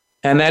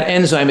 and that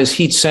enzyme is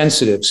heat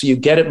sensitive. So you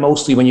get it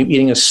mostly when you're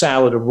eating a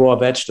salad of raw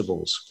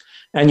vegetables,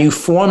 and you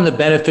form the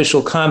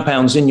beneficial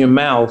compounds in your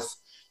mouth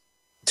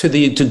to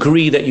the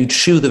degree that you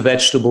chew the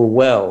vegetable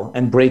well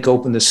and break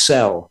open the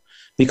cell,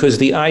 because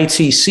the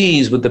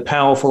ITCs with the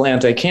powerful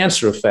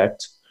anti-cancer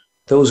effect,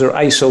 those are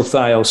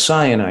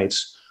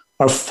isothiocyanates,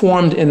 are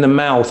formed in the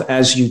mouth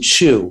as you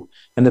chew.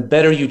 And the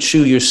better you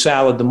chew your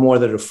salad, the more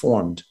that are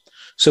formed.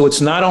 So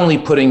it's not only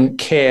putting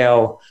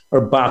kale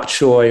or bok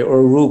choy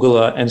or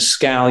arugula and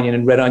scallion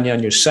and red onion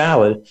on your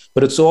salad,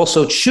 but it's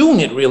also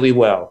chewing it really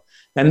well.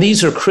 And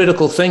these are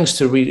critical things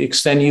to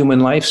extend human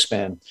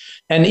lifespan.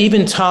 And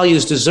even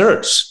Talia's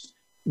desserts,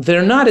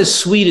 they're not as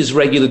sweet as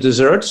regular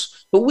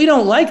desserts, but we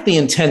don't like the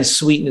intense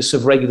sweetness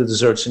of regular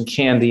desserts and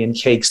candy and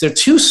cakes. They're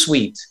too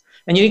sweet.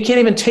 And you can't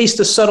even taste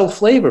the subtle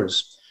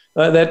flavors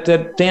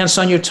that dance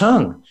on your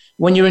tongue.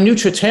 When you're a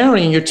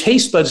nutritarian, your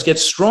taste buds get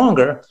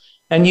stronger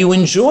and you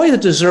enjoy the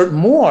dessert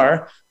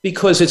more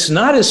because it's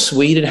not as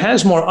sweet. It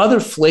has more other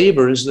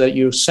flavors that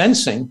you're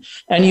sensing,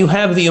 and you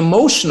have the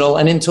emotional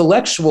and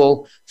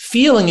intellectual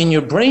feeling in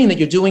your brain that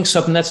you're doing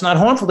something that's not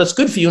harmful, that's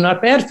good for you,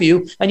 not bad for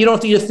you, and you don't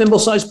have to eat a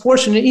thimble-sized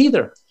portion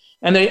either.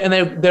 And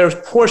they're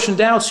portioned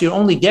out, so you're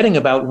only getting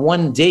about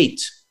one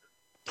date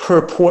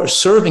per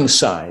serving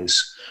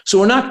size. So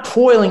we're not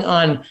toiling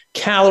on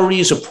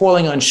calories or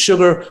toiling on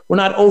sugar. We're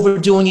not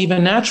overdoing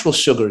even natural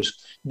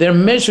sugars. They're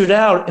measured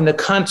out in the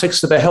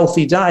context of a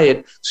healthy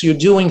diet. So you're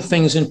doing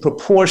things in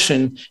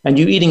proportion, and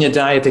you're eating a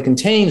diet that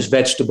contains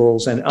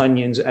vegetables and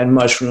onions and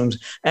mushrooms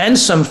and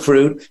some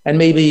fruit, and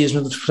maybe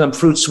some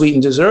fruit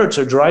sweetened desserts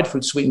or dried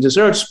fruit sweetened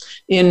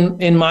desserts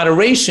in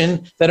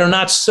moderation that are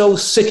not so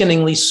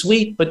sickeningly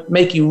sweet, but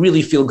make you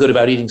really feel good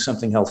about eating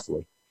something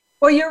healthfully.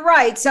 Well, you're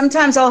right.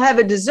 Sometimes I'll have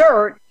a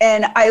dessert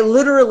and I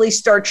literally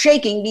start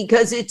shaking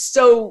because it's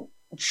so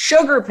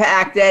sugar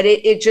packed that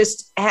it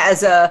just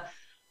has a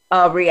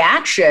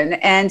reaction.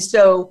 And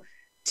so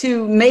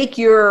to make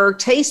your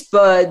taste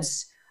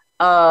buds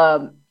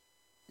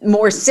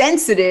more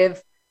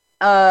sensitive,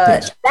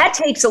 that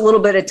takes a little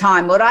bit of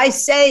time. What I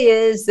say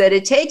is that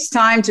it takes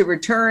time to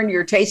return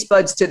your taste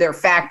buds to their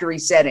factory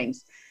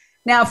settings.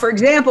 Now, for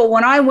example,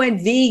 when I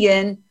went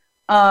vegan,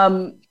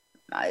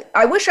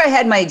 I wish I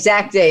had my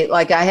exact date,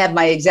 like I had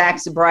my exact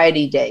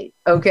sobriety date,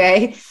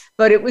 okay?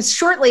 But it was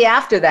shortly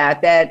after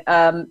that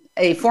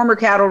a former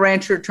cattle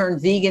rancher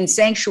turned vegan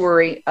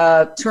sanctuary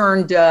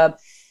turned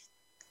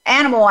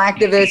animal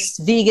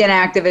activist, vegan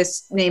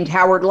activist named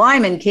Howard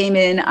Lyman came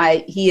in.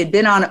 He had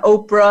been on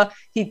Oprah.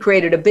 He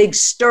created a big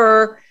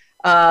stir.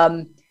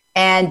 And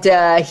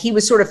he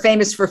was sort of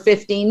famous for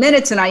 15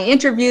 minutes. And I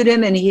interviewed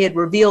him, and he had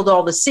revealed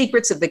all the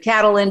secrets of the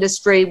cattle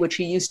industry, which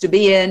he used to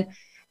be in.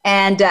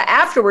 And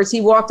afterwards,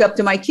 he walked up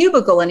to my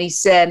cubicle and he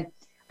said,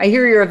 "I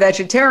hear you're a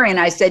vegetarian."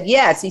 I said,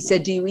 "Yes." He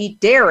said, "Do you eat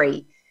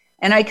dairy?"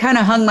 And I kind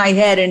of hung my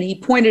head, and he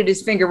pointed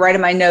his finger right at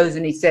my nose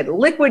and he said,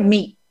 "Liquid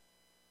meat."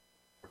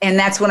 And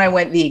that's when I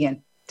went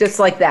vegan, just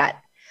like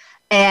that.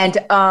 And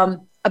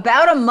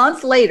about a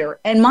month later,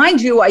 and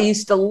mind you, I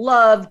used to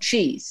love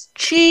cheese.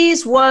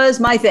 Cheese was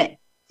my thing.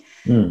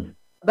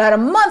 About a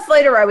month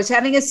later, I was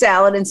having a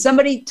salad and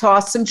somebody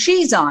tossed some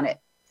cheese on it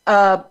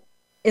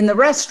in the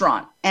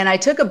restaurant. And I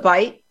took a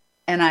bite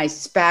and I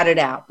spat it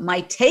out.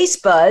 My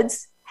taste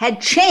buds had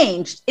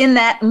changed in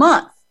that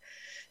month.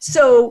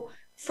 So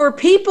for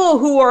people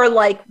who are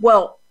like,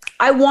 well,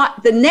 I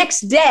want the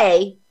next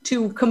day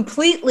to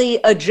completely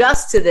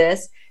adjust to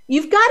this,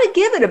 you've got to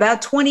give it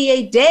about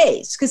 28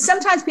 days. Because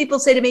sometimes people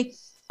say to me,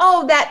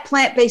 oh, that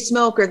plant-based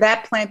milk or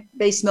that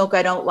plant-based milk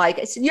I don't like.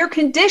 I said, you're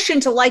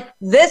conditioned to like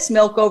this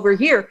milk over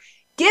here.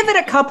 Give it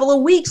a couple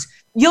of weeks.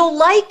 You'll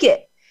like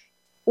it.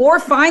 Or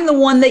find the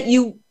one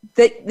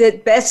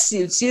that best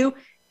suits you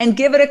and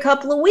give it a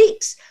couple of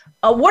weeks.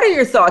 What are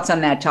your thoughts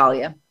on that,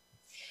 Talia?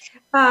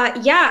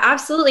 Yeah,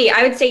 absolutely.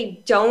 I would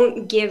say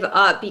don't give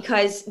up,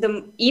 because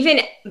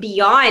even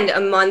beyond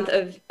a month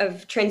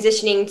of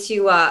transitioning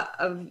to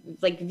a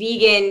like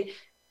vegan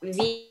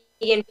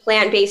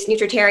plant-based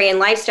nutritarian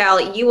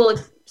lifestyle, you will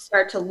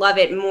start to love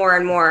it more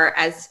and more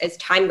as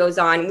time goes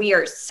on. We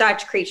are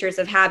such creatures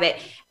of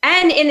habit.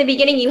 And in the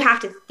beginning, you have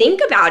to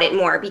think about it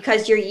more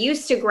because you're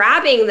used to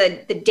grabbing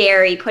the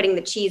dairy, putting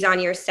the cheese on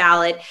your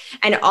salad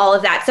and all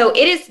of that. So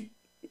it is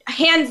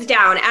hands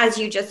down, as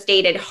you just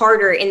stated,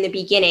 harder in the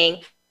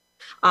beginning.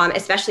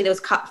 Especially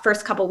those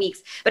first couple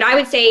weeks. But I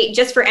would say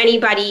just for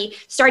anybody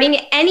starting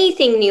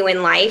anything new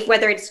in life,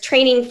 whether it's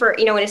training for,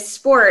 in a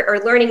sport or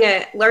learning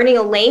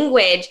a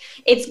language,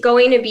 it's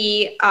going to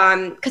be,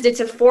 because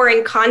it's a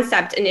foreign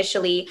concept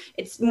initially,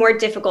 it's more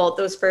difficult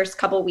those first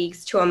couple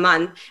weeks to a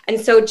month.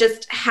 And so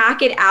just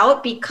hack it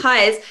out,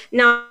 because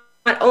not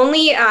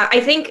only, I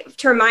think,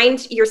 to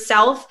remind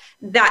yourself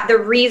that the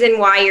reason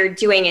why you're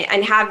doing it,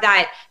 and have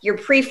that your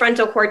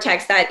prefrontal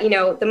cortex, that,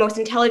 the most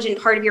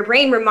intelligent part of your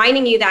brain,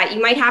 reminding you that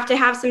you might have to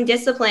have some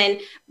discipline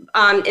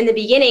in the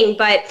beginning,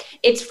 but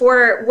it's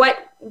for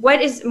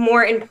what is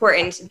more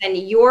important than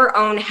your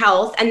own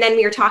health. And then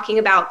we are talking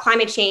about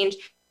climate change,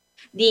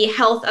 the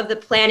health of the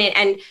planet,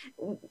 and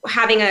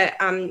having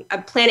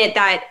a planet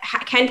that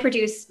can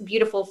produce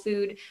beautiful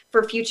food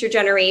for future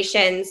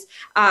generations.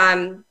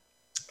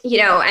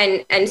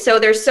 And so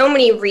there's so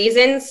many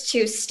reasons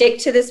to stick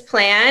to this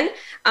plan,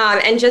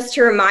 and just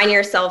to remind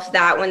yourself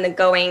that when the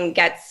going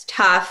gets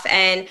tough.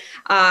 And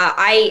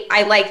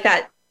I like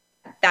that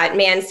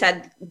man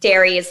said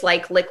dairy is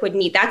like liquid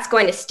meat. That's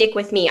going to stick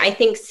with me. I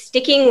think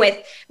sticking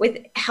with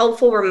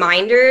helpful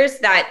reminders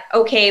that,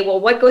 okay,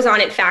 well, what goes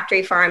on at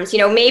factory farms?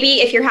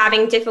 Maybe if you're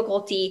having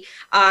difficulty,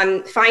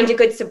 find a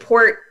good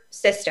support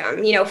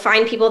system.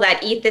 Find people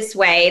that eat this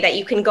way, that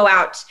you can go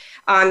out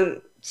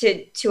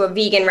to a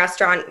vegan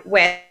restaurant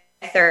with,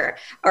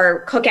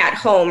 or cook at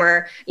home,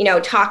 or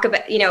talk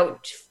about,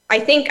 I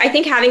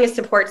think having a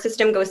support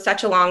system goes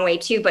such a long way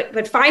too,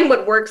 but find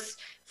what works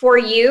for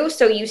you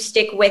so you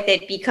stick with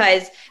it,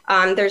 because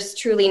there's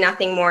truly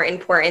nothing more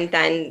important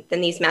than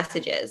these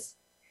messages.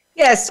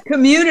 Yes,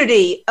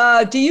 community.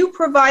 Do you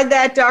provide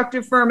that,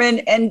 Dr.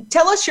 Fuhrman? And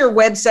tell us your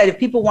website if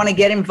people want to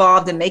get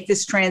involved and make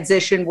this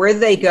transition, where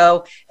they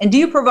go. And do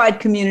you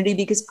provide community?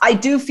 Because I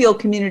do feel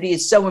community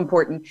is so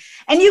important.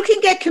 And you can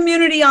get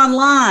community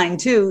online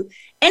too.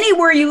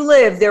 Anywhere you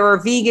live, there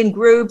are vegan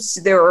groups.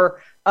 There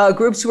are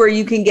groups where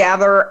you can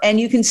gather, and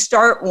you can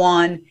start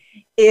one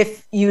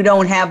if you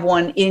don't have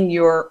one in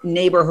your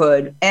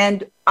neighborhood.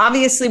 And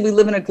obviously, we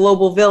live in a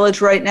global village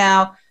right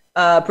now.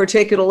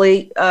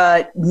 Particularly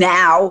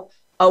now,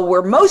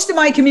 where most of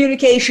my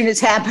communication is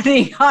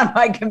happening on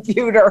my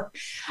computer.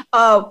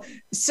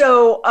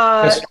 So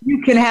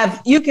you can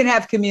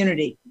have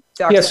community.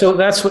 Dr. Yeah, so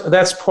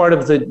that's part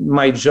of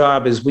my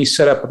job is we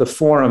set up the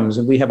forums,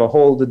 and we have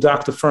the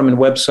Dr. Fuhrman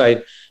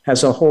website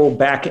has a whole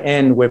back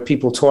end where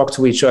people talk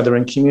to each other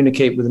and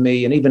communicate with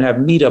me, and even have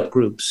meetup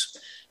groups.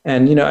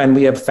 And, and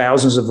we have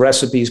thousands of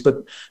recipes.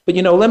 But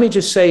let me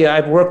just say,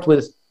 I've worked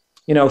with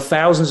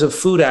thousands of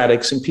food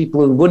addicts and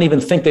people who wouldn't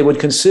even think they would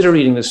consider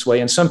eating this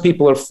way. And some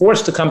people are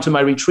forced to come to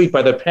my retreat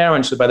by their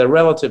parents or by their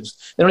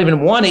relatives. They don't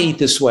even want to eat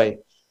this way.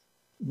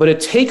 But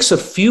it takes a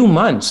few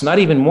months, not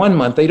even 1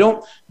 month.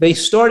 They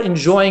start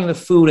enjoying the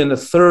food in the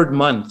third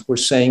month, we're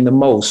saying the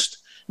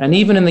most. And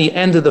even in the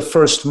end of the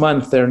first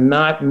month, they're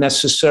not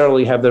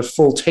necessarily have their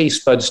full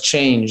taste buds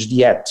changed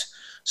yet.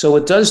 So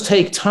it does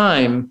take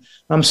time.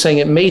 I'm saying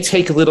it may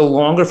take a little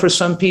longer for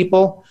some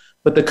people,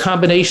 but the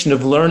combination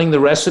of learning the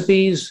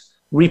recipes,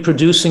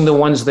 reproducing the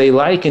ones they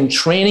like, and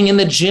training in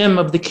the gym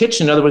of the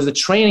kitchen. In other words, the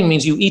training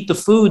means you eat the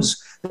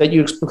foods that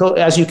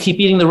as you keep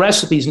eating the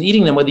recipes and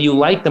eating them, whether you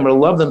like them or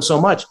love them so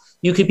much,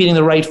 you keep eating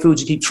the right foods,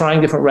 you keep trying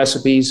different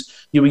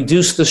recipes, you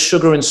reduce the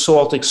sugar and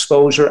salt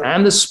exposure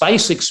and the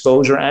spice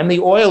exposure and the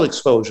oil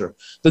exposure,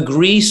 the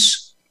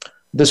grease,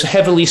 the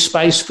heavily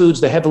spiced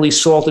foods, the heavily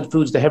salted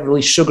foods, the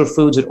heavily sugar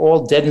foods. It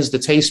all deadens the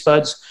taste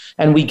buds.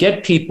 And we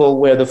get people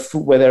where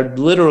they're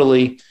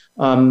literally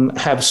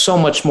have so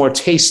much more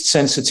taste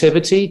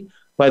sensitivity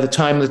by the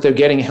time that they're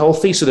getting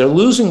healthy. So they're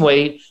losing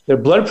weight, their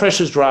blood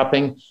pressure is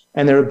dropping,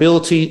 and their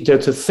ability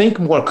to think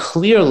more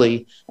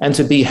clearly and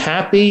to be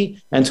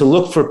happy and to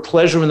look for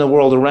pleasure in the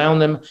world around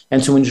them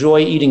and to enjoy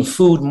eating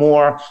food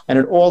more. And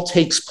it all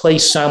takes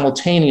place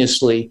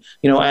simultaneously,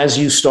 as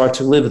you start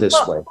to live this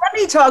way. Let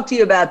me talk to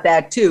you about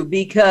that too,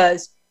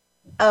 because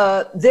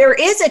there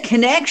is a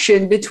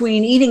connection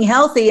between eating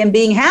healthy and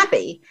being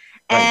happy.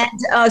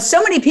 And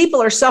so many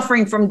people are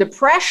suffering from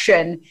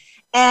depression.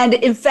 And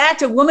in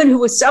fact, a woman who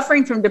was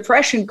suffering from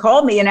depression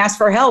called me and asked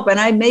for help. And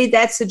I made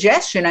that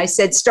suggestion. I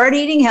said, start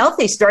eating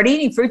healthy, start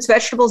eating fruits,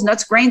 vegetables,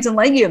 nuts, grains, and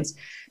legumes,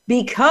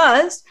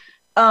 because,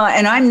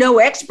 and I'm no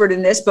expert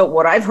in this, but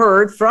what I've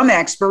heard from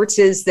experts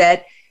is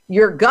that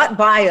your gut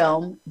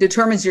biome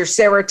determines your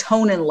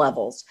serotonin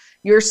levels.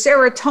 Your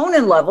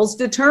serotonin levels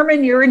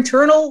determine your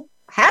internal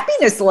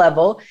happiness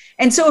level.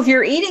 And so if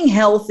you're eating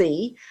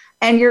healthy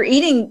and you're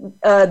eating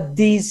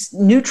these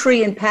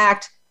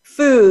nutrient-packed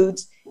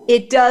foods,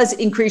 it does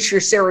increase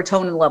your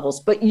serotonin levels.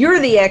 But you're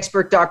the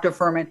expert, Dr.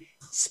 Fuhrman.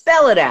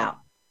 Spell it out.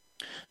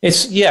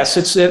 It's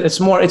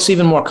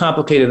even more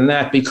complicated than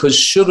that, because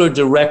sugar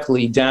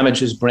directly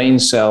damages brain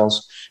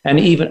cells and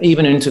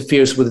even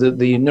interferes with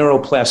the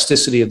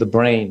neuroplasticity of the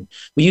brain.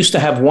 We used to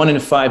have 1 in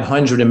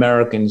 500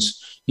 Americans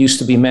used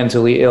to be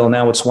mentally ill.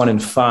 Now it's 1 in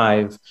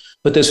 5.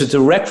 But there's a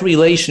direct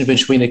relation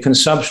between the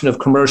consumption of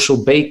commercial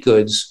baked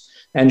goods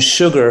and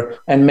sugar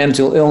and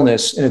mental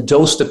illness in a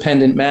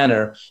dose-dependent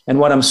manner. And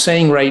what I'm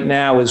saying right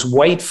now is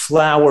white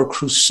flour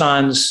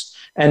croissants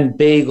and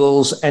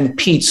bagels and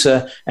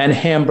pizza and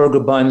hamburger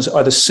buns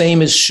are the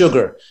same as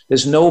sugar.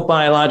 There's no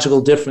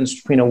biological difference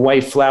between a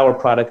white flour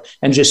product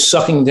and just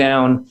sucking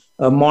down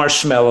a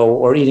marshmallow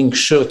or eating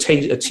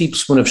a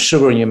teaspoon of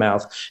sugar in your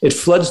mouth. It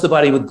floods the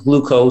body with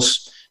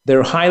glucose.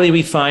 They're highly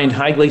refined,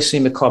 high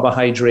glycemic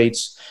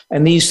carbohydrates,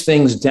 and these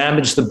things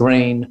damage the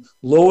brain,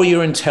 lower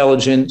your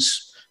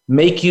intelligence,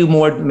 make you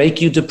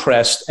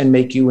depressed, and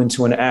make you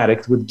into an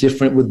addict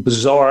with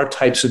bizarre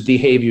types of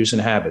behaviors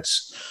and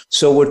habits.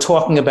 So we're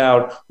talking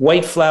about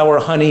white flour,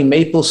 honey,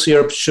 maple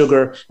syrup,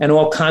 sugar, and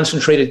all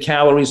concentrated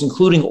calories,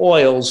 including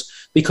oils,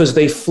 because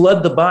they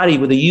flood the body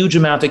with a huge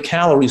amount of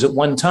calories at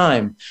one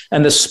time.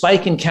 And the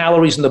spike in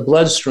calories in the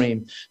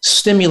bloodstream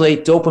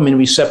stimulate dopamine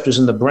receptors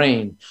in the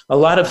brain. A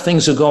lot of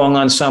things are going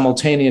on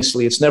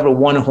simultaneously. It's never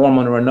one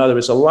hormone or another.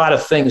 It's a lot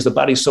of things. The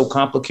body's so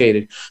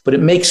complicated, but it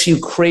makes you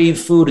crave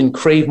food and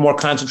crave more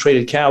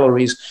concentrated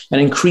calories,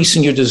 and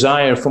increasing your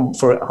desire for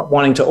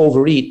wanting to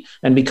overeat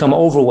and become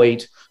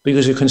overweight,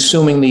 because you're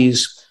consuming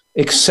these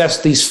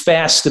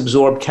fast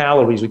absorbed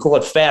calories. We call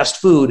it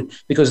fast food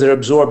because they're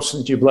absorbed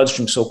into your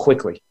bloodstream so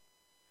quickly.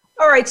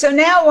 All right. So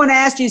now I want to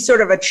ask you sort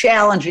of a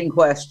challenging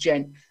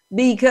question,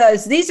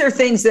 because these are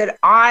things that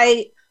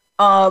I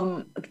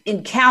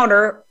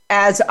encounter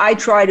as I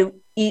try to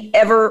eat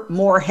ever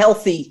more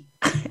healthy,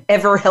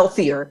 ever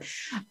healthier.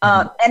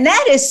 And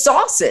that is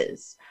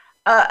sauces.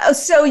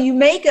 So you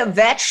make a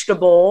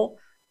vegetable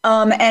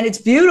and it's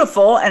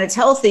beautiful and it's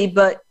healthy,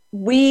 but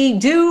we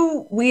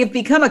have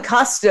become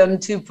accustomed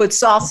to put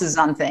sauces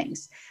on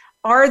things.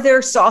 Are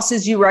there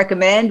sauces you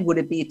recommend? Would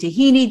it be a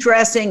tahini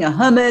dressing, a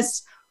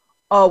hummus,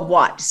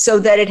 what? So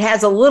that it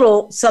has a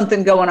little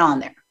something going on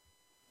there.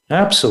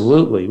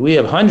 Absolutely. We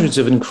have hundreds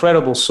of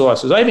incredible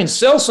sauces. I even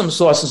sell some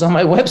sauces on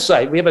my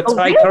website. We have a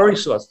Thai curry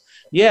sauce.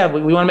 Yeah,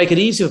 we want to make it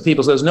easy for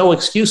people, so there's no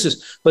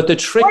excuses. But the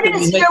trick...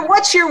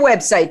 What's your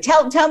website?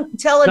 Tell it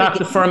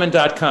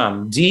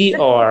drfuhrman.com.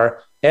 DrFuhrman.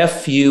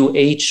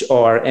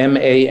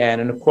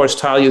 And of course,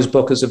 Talia's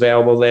book is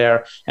available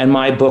there. And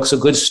my book's a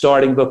good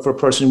starting book for a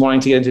person wanting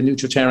to get into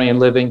nutritarian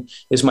living,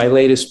 is my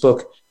latest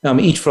book.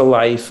 Eat for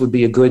Life would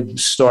be a good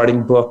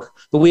starting book.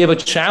 But we have a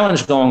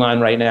challenge going on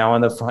right now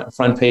on the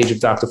front page of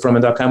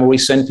drfuhrman.com, where we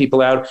send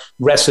people out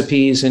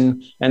recipes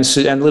and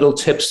little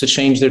tips to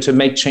change their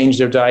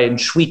diet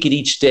and tweak it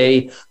each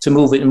day to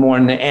move it more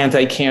in the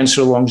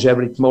anti-cancer,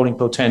 longevity promoting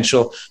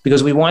potential,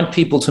 because we want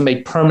people to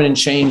make permanent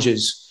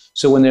changes.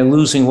 So when they're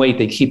losing weight,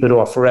 they keep it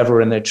off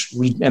forever, and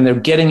they're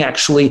getting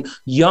actually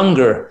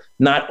younger,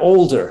 not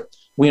older.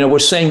 We're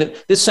saying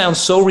that this sounds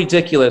so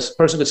ridiculous. A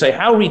person could say,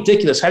 how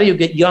ridiculous? How do you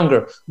get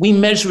younger? We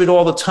measure it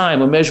all the time.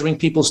 We're measuring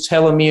people's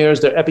telomeres,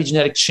 their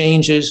epigenetic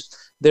changes,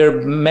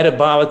 their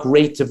metabolic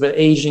rate of the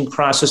aging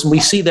process. And we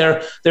see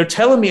their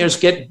telomeres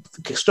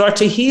start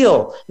to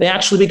heal. They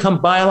actually become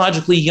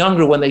biologically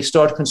younger when they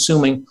start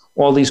consuming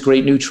all these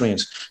great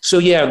nutrients. So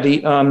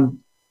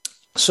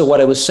so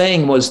what I was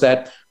saying was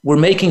that we're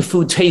making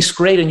food taste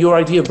great, and your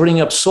idea of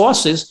bringing up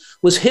sauces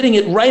was hitting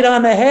it right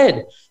on the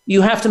head.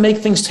 You have to make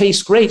things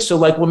taste great. So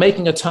like we're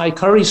making a Thai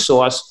curry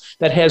sauce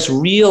that has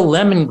real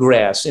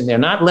lemongrass in there,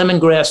 not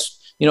lemongrass,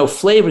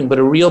 flavoring, but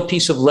a real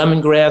piece of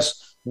lemongrass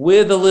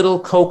with a little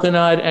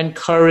coconut and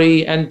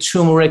curry and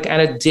turmeric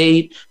and a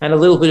date and a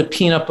little bit of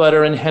peanut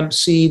butter and hemp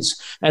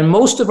seeds. And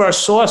most of our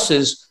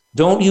sauces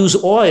don't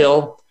use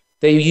oil.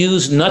 They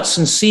use nuts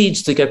and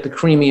seeds to get the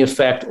creamy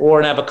effect, or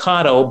an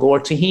avocado or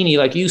tahini,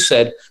 like you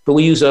said.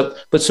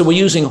 But so we're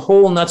using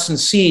whole nuts and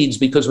seeds,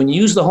 because when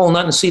you use the whole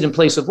nut and seed in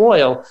place of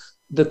oil,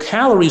 the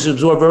calories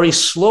absorb very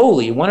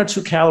slowly, 1 or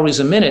 2 calories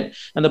a minute,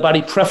 and the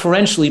body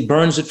preferentially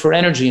burns it for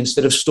energy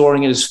instead of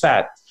storing it as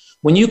fat.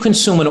 When you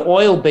consume an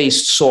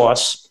oil-based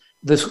sauce,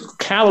 the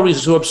calories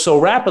absorb so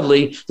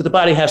rapidly that the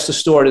body has to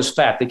store it as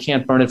fat. They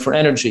can't burn it for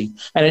energy.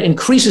 And it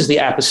increases the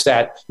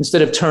apostat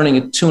instead of turning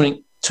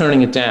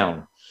it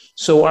down.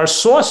 So our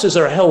sauces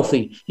are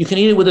healthy. You can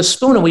eat it with a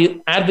spoon, and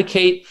we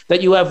advocate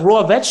that you have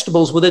raw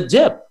vegetables with a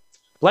dip,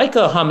 like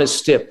a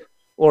hummus dip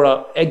or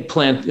an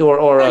eggplant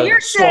or so you're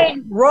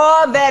saying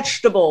raw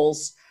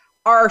vegetables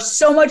are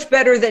so much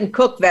better than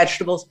cooked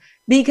vegetables,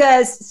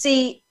 because,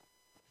 see,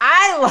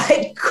 I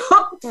like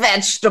cooked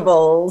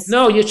vegetables.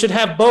 No, you should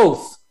have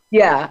both.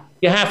 Yeah.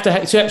 You have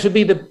to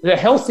be the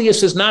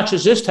healthiest is not to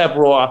just have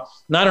raw,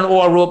 not an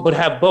all raw, but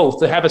have both.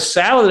 To have a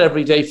salad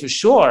every day for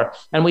sure.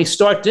 And we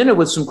start dinner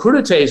with some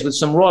crudités, with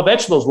some raw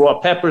vegetables, raw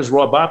peppers,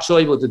 raw bok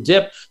choy with a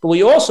dip. But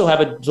we also have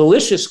a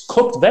delicious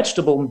cooked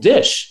vegetable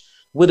dish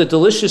with a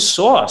delicious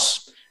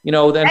sauce.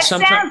 That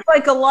sounds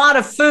like a lot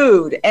of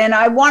food. And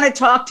I want to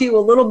talk to you a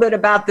little bit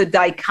about the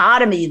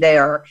dichotomy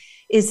there.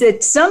 Is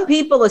that some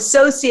people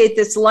associate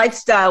this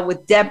lifestyle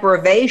with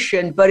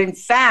deprivation, but in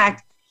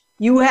fact,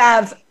 you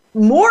have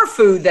more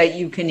food that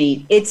you can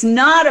eat. It's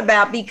not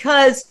about,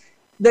 because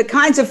the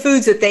kinds of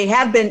foods that they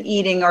have been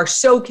eating are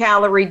so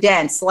calorie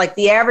dense, like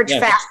the average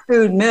fast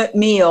food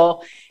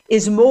meal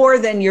is more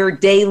than your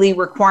daily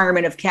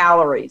requirement of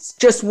calories,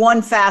 just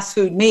one fast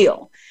food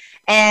meal.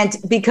 And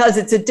because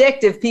it's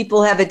addictive,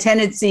 people have a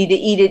tendency to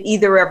eat it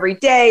either every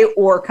day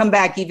or come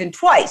back even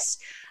twice.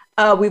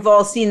 We've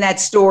all seen that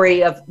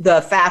story of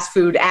the fast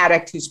food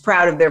addict who's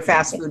proud of their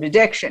fast food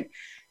addiction.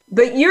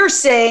 But you're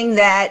saying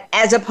that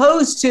as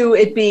opposed to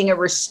it being a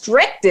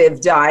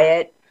restrictive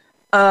diet,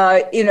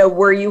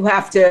 where you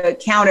have to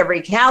count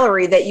every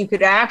calorie, that you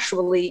could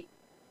actually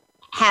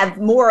have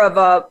more of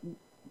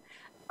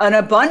an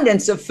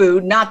abundance of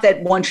food. Not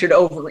that one should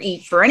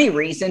overeat for any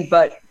reason,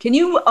 but can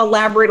you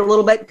elaborate a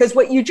little bit? Because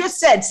what you just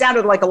said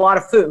sounded like a lot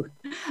of food,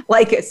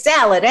 like a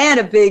salad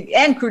and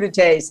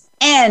crudités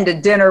and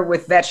a dinner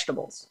with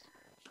vegetables.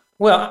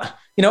 Well,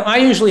 I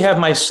usually have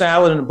my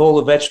salad and a bowl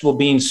of vegetable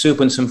bean soup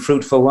and some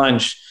fruit for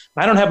lunch.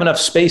 I don't have enough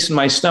space in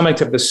my stomach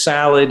to have the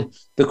salad,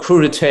 the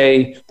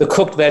crudité, the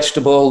cooked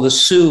vegetable, the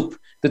soup,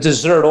 the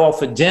dessert, all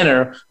for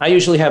dinner. I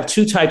usually have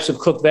two types of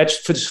cooked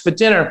vegetables. For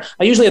dinner,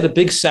 I usually have the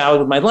big salad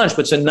with my lunch,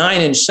 but it's a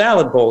 9-inch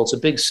salad bowl. It's a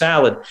big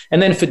salad.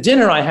 And then for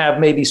dinner, I have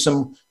maybe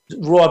some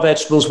raw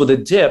vegetables with a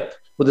dip,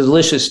 with a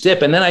delicious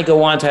dip. And then I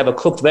go on to have a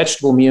cooked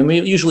vegetable meal,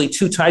 usually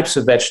two types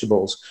of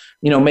vegetables.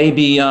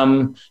 Maybe,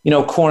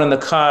 corn on the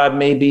cob,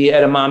 maybe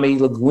edamame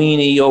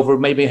linguine over,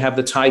 maybe have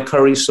the Thai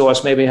curry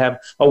sauce, maybe have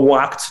a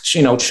wok,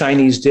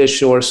 Chinese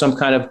dish or some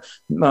kind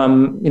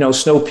of,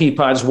 snow pea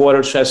pods,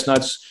 water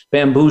chestnuts,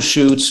 bamboo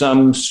shoots,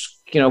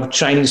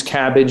 Chinese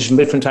cabbage,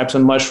 different types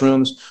of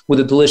mushrooms with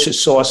a delicious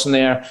sauce in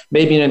there,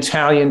 maybe an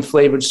Italian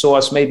flavored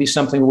sauce, maybe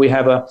something where we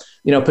have a,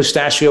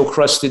 pistachio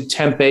crusted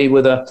tempeh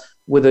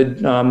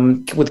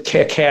with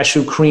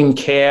cashew cream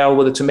kale,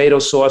 with a tomato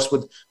sauce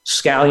with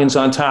scallions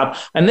on top.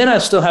 And then I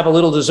still have a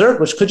little dessert,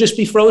 which could just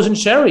be frozen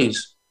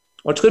cherries,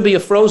 or it could be a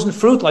frozen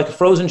fruit, like a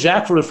frozen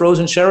jackfruit, or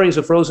frozen cherries,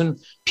 or frozen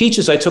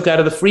peaches I took out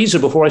of the freezer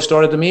before I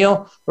started the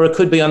meal. Or it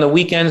could be on the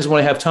weekends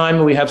when I have time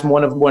and we have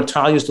one of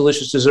Talia's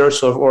delicious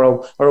desserts,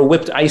 or a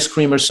whipped ice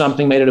cream or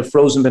something made out of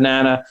frozen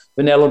banana,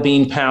 vanilla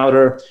bean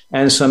powder,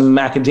 and some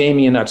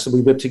macadamia nuts that we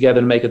whip together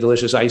to make a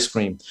delicious ice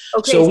cream.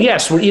 Okay. So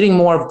yes, we're eating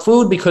more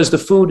food because the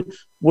food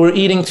we're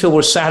eating till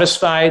we're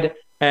satisfied,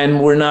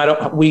 and we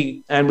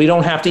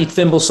don't have to eat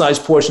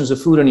thimble-sized portions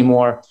of food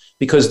anymore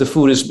because the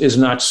food is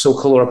not so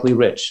calorically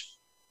rich.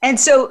 And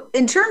so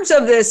in terms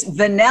of this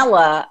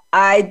vanilla,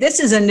 this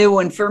is a new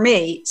one for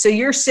me. So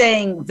you're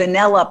saying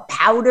vanilla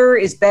powder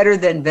is better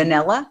than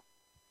vanilla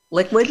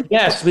liquid?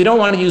 Yes, we don't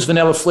want to use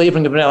vanilla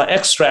flavoring or vanilla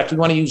extract. We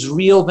want to use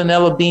real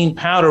vanilla bean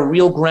powder,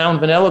 real ground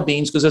vanilla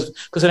beans,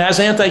 because it has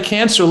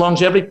anti-cancer,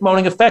 longevity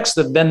promoting effects,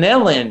 the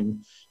vanillin.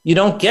 You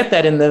don't get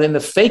that in the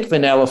fake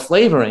vanilla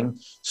flavoring.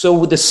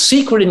 So the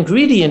secret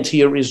ingredient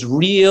here is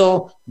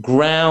real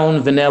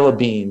ground vanilla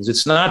beans.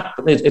 It's not.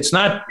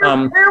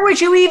 Where would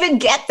you even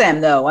get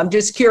them, though? I'm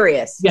just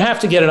curious. You have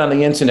to get it on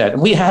the internet,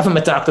 and we have them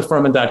at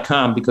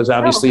drfurman.com because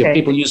obviously, if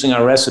people using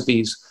our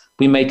recipes,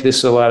 we make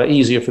this a lot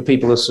easier for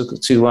people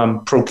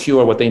to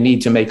procure what they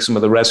need to make some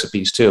of the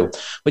recipes too.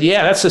 But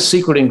yeah, that's the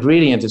secret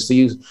ingredient is to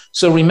use.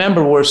 So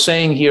remember, we're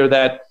saying here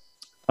that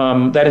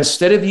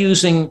instead of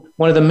using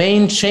one of the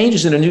main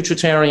changes in a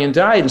nutritarian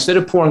diet, instead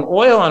of pouring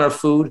oil on our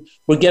food,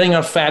 we're getting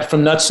our fat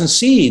from nuts and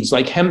seeds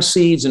like hemp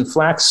seeds and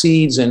flax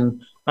seeds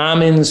and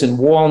almonds and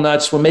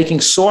walnuts. We're making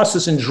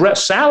sauces and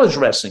salad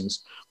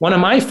dressings. One of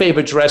my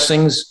favorite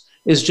dressings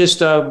is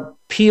just a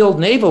peeled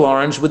navel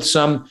orange with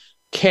some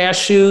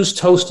cashews,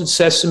 toasted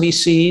sesame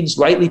seeds,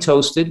 lightly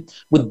toasted,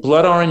 with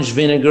blood orange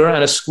vinegar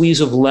and a squeeze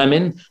of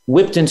lemon,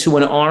 whipped into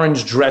an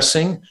orange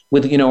dressing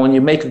with, and you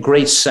make a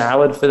great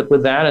salad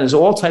with that. And there's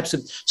all types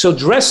of, so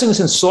dressings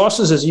and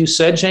sauces, as you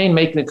said, Jane,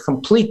 make a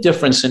complete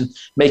difference in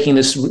making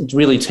this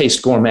really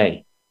taste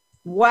gourmet.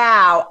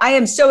 Wow. I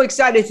am so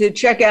excited to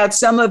check out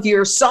some of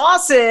your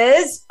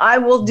sauces. I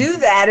will do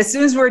that as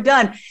soon as we're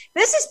done.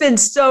 This has been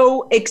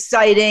so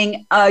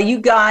exciting. You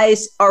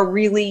guys are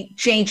really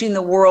changing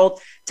the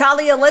world.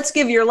 Talia, let's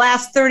give your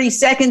last 30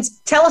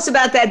 seconds. Tell us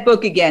about that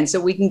book again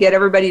so we can get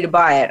everybody to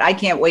buy it. I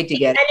can't wait to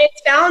get it. And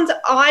it's found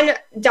on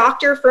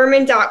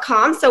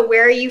drfurman.com. So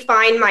where you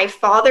find my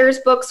father's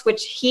books,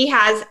 which he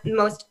has the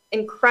most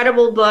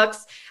incredible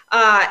books,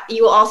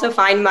 you will also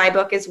find my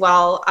book as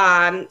well.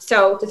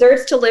 So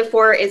Desserts to Live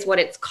For is what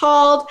it's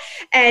called.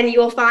 And you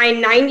will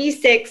find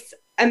 96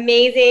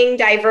 amazing,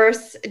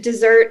 diverse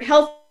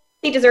healthy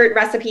dessert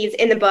recipes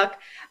in the book.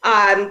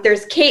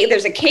 There's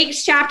a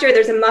cakes chapter,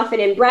 there's a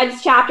muffin and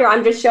breads chapter.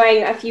 I'm just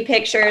showing a few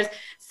pictures.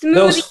 smoothie.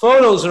 Those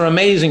photos are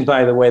amazing,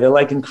 by the way. They're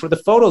like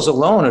the photos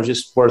alone are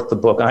just worth the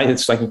book.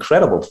 It's like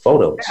incredible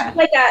photos.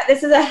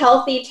 This is a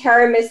healthy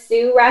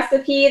tiramisu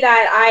recipe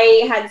that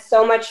I had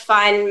so much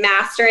fun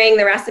mastering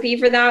the recipe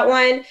for that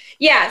one.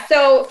 Yeah,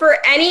 so for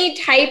any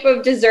type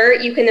of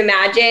dessert you can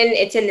imagine,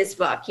 it's in this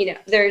book. You know,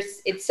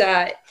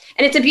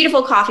 and it's a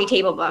beautiful coffee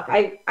table book.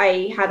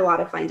 I had a lot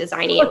of fun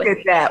designing it. Look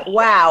at that.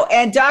 Wow.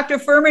 And Dr.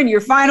 Fuhrman,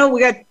 your final, we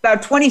got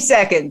about 20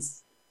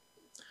 seconds.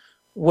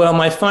 Well,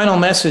 my final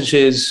message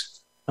is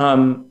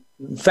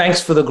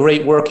thanks for the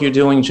great work you're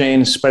doing,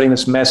 Jane, spreading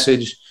this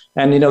message.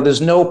 And,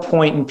 there's no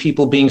point in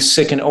people being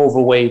sick and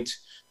overweight,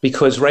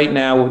 because right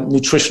now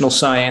nutritional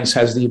science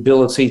has the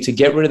ability to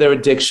get rid of their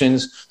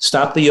addictions,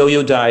 stop the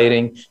yo-yo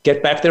dieting,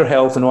 get back their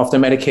health and off their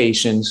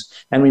medications.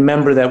 And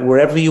remember that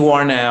wherever you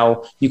are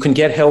now, you can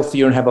get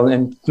healthier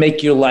and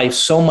make your life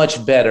so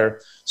much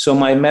better. So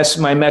my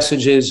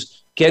message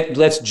is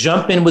let's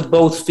jump in with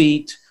both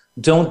feet.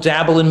 Don't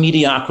dabble in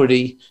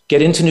mediocrity.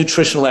 Get into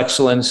nutritional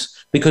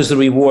excellence, because the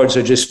rewards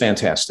are just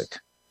fantastic.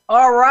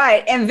 All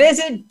right. And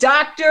visit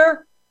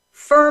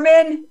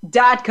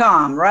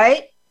drfuhrman.com,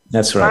 right?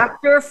 That's right.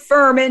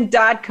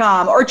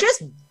 drfuhrman.com, or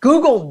just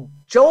Google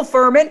Joel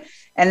Fuhrman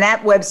and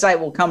that website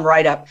will come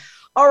right up.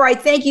 All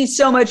right. Thank you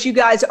so much. You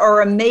guys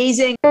are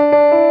amazing.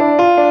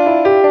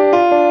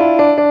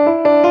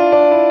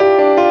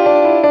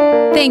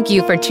 Thank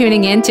you for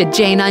tuning in to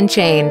Jane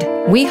Unchained.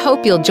 We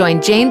hope you'll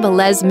join Jane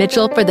Velez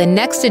Mitchell for the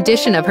next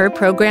edition of her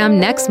program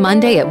next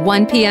Monday at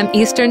 1 p.m.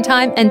 Eastern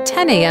Time and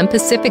 10 a.m.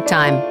 Pacific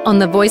Time on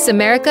the Voice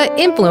America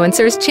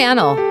Influencers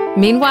channel.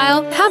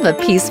 Meanwhile, have a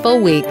peaceful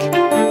week.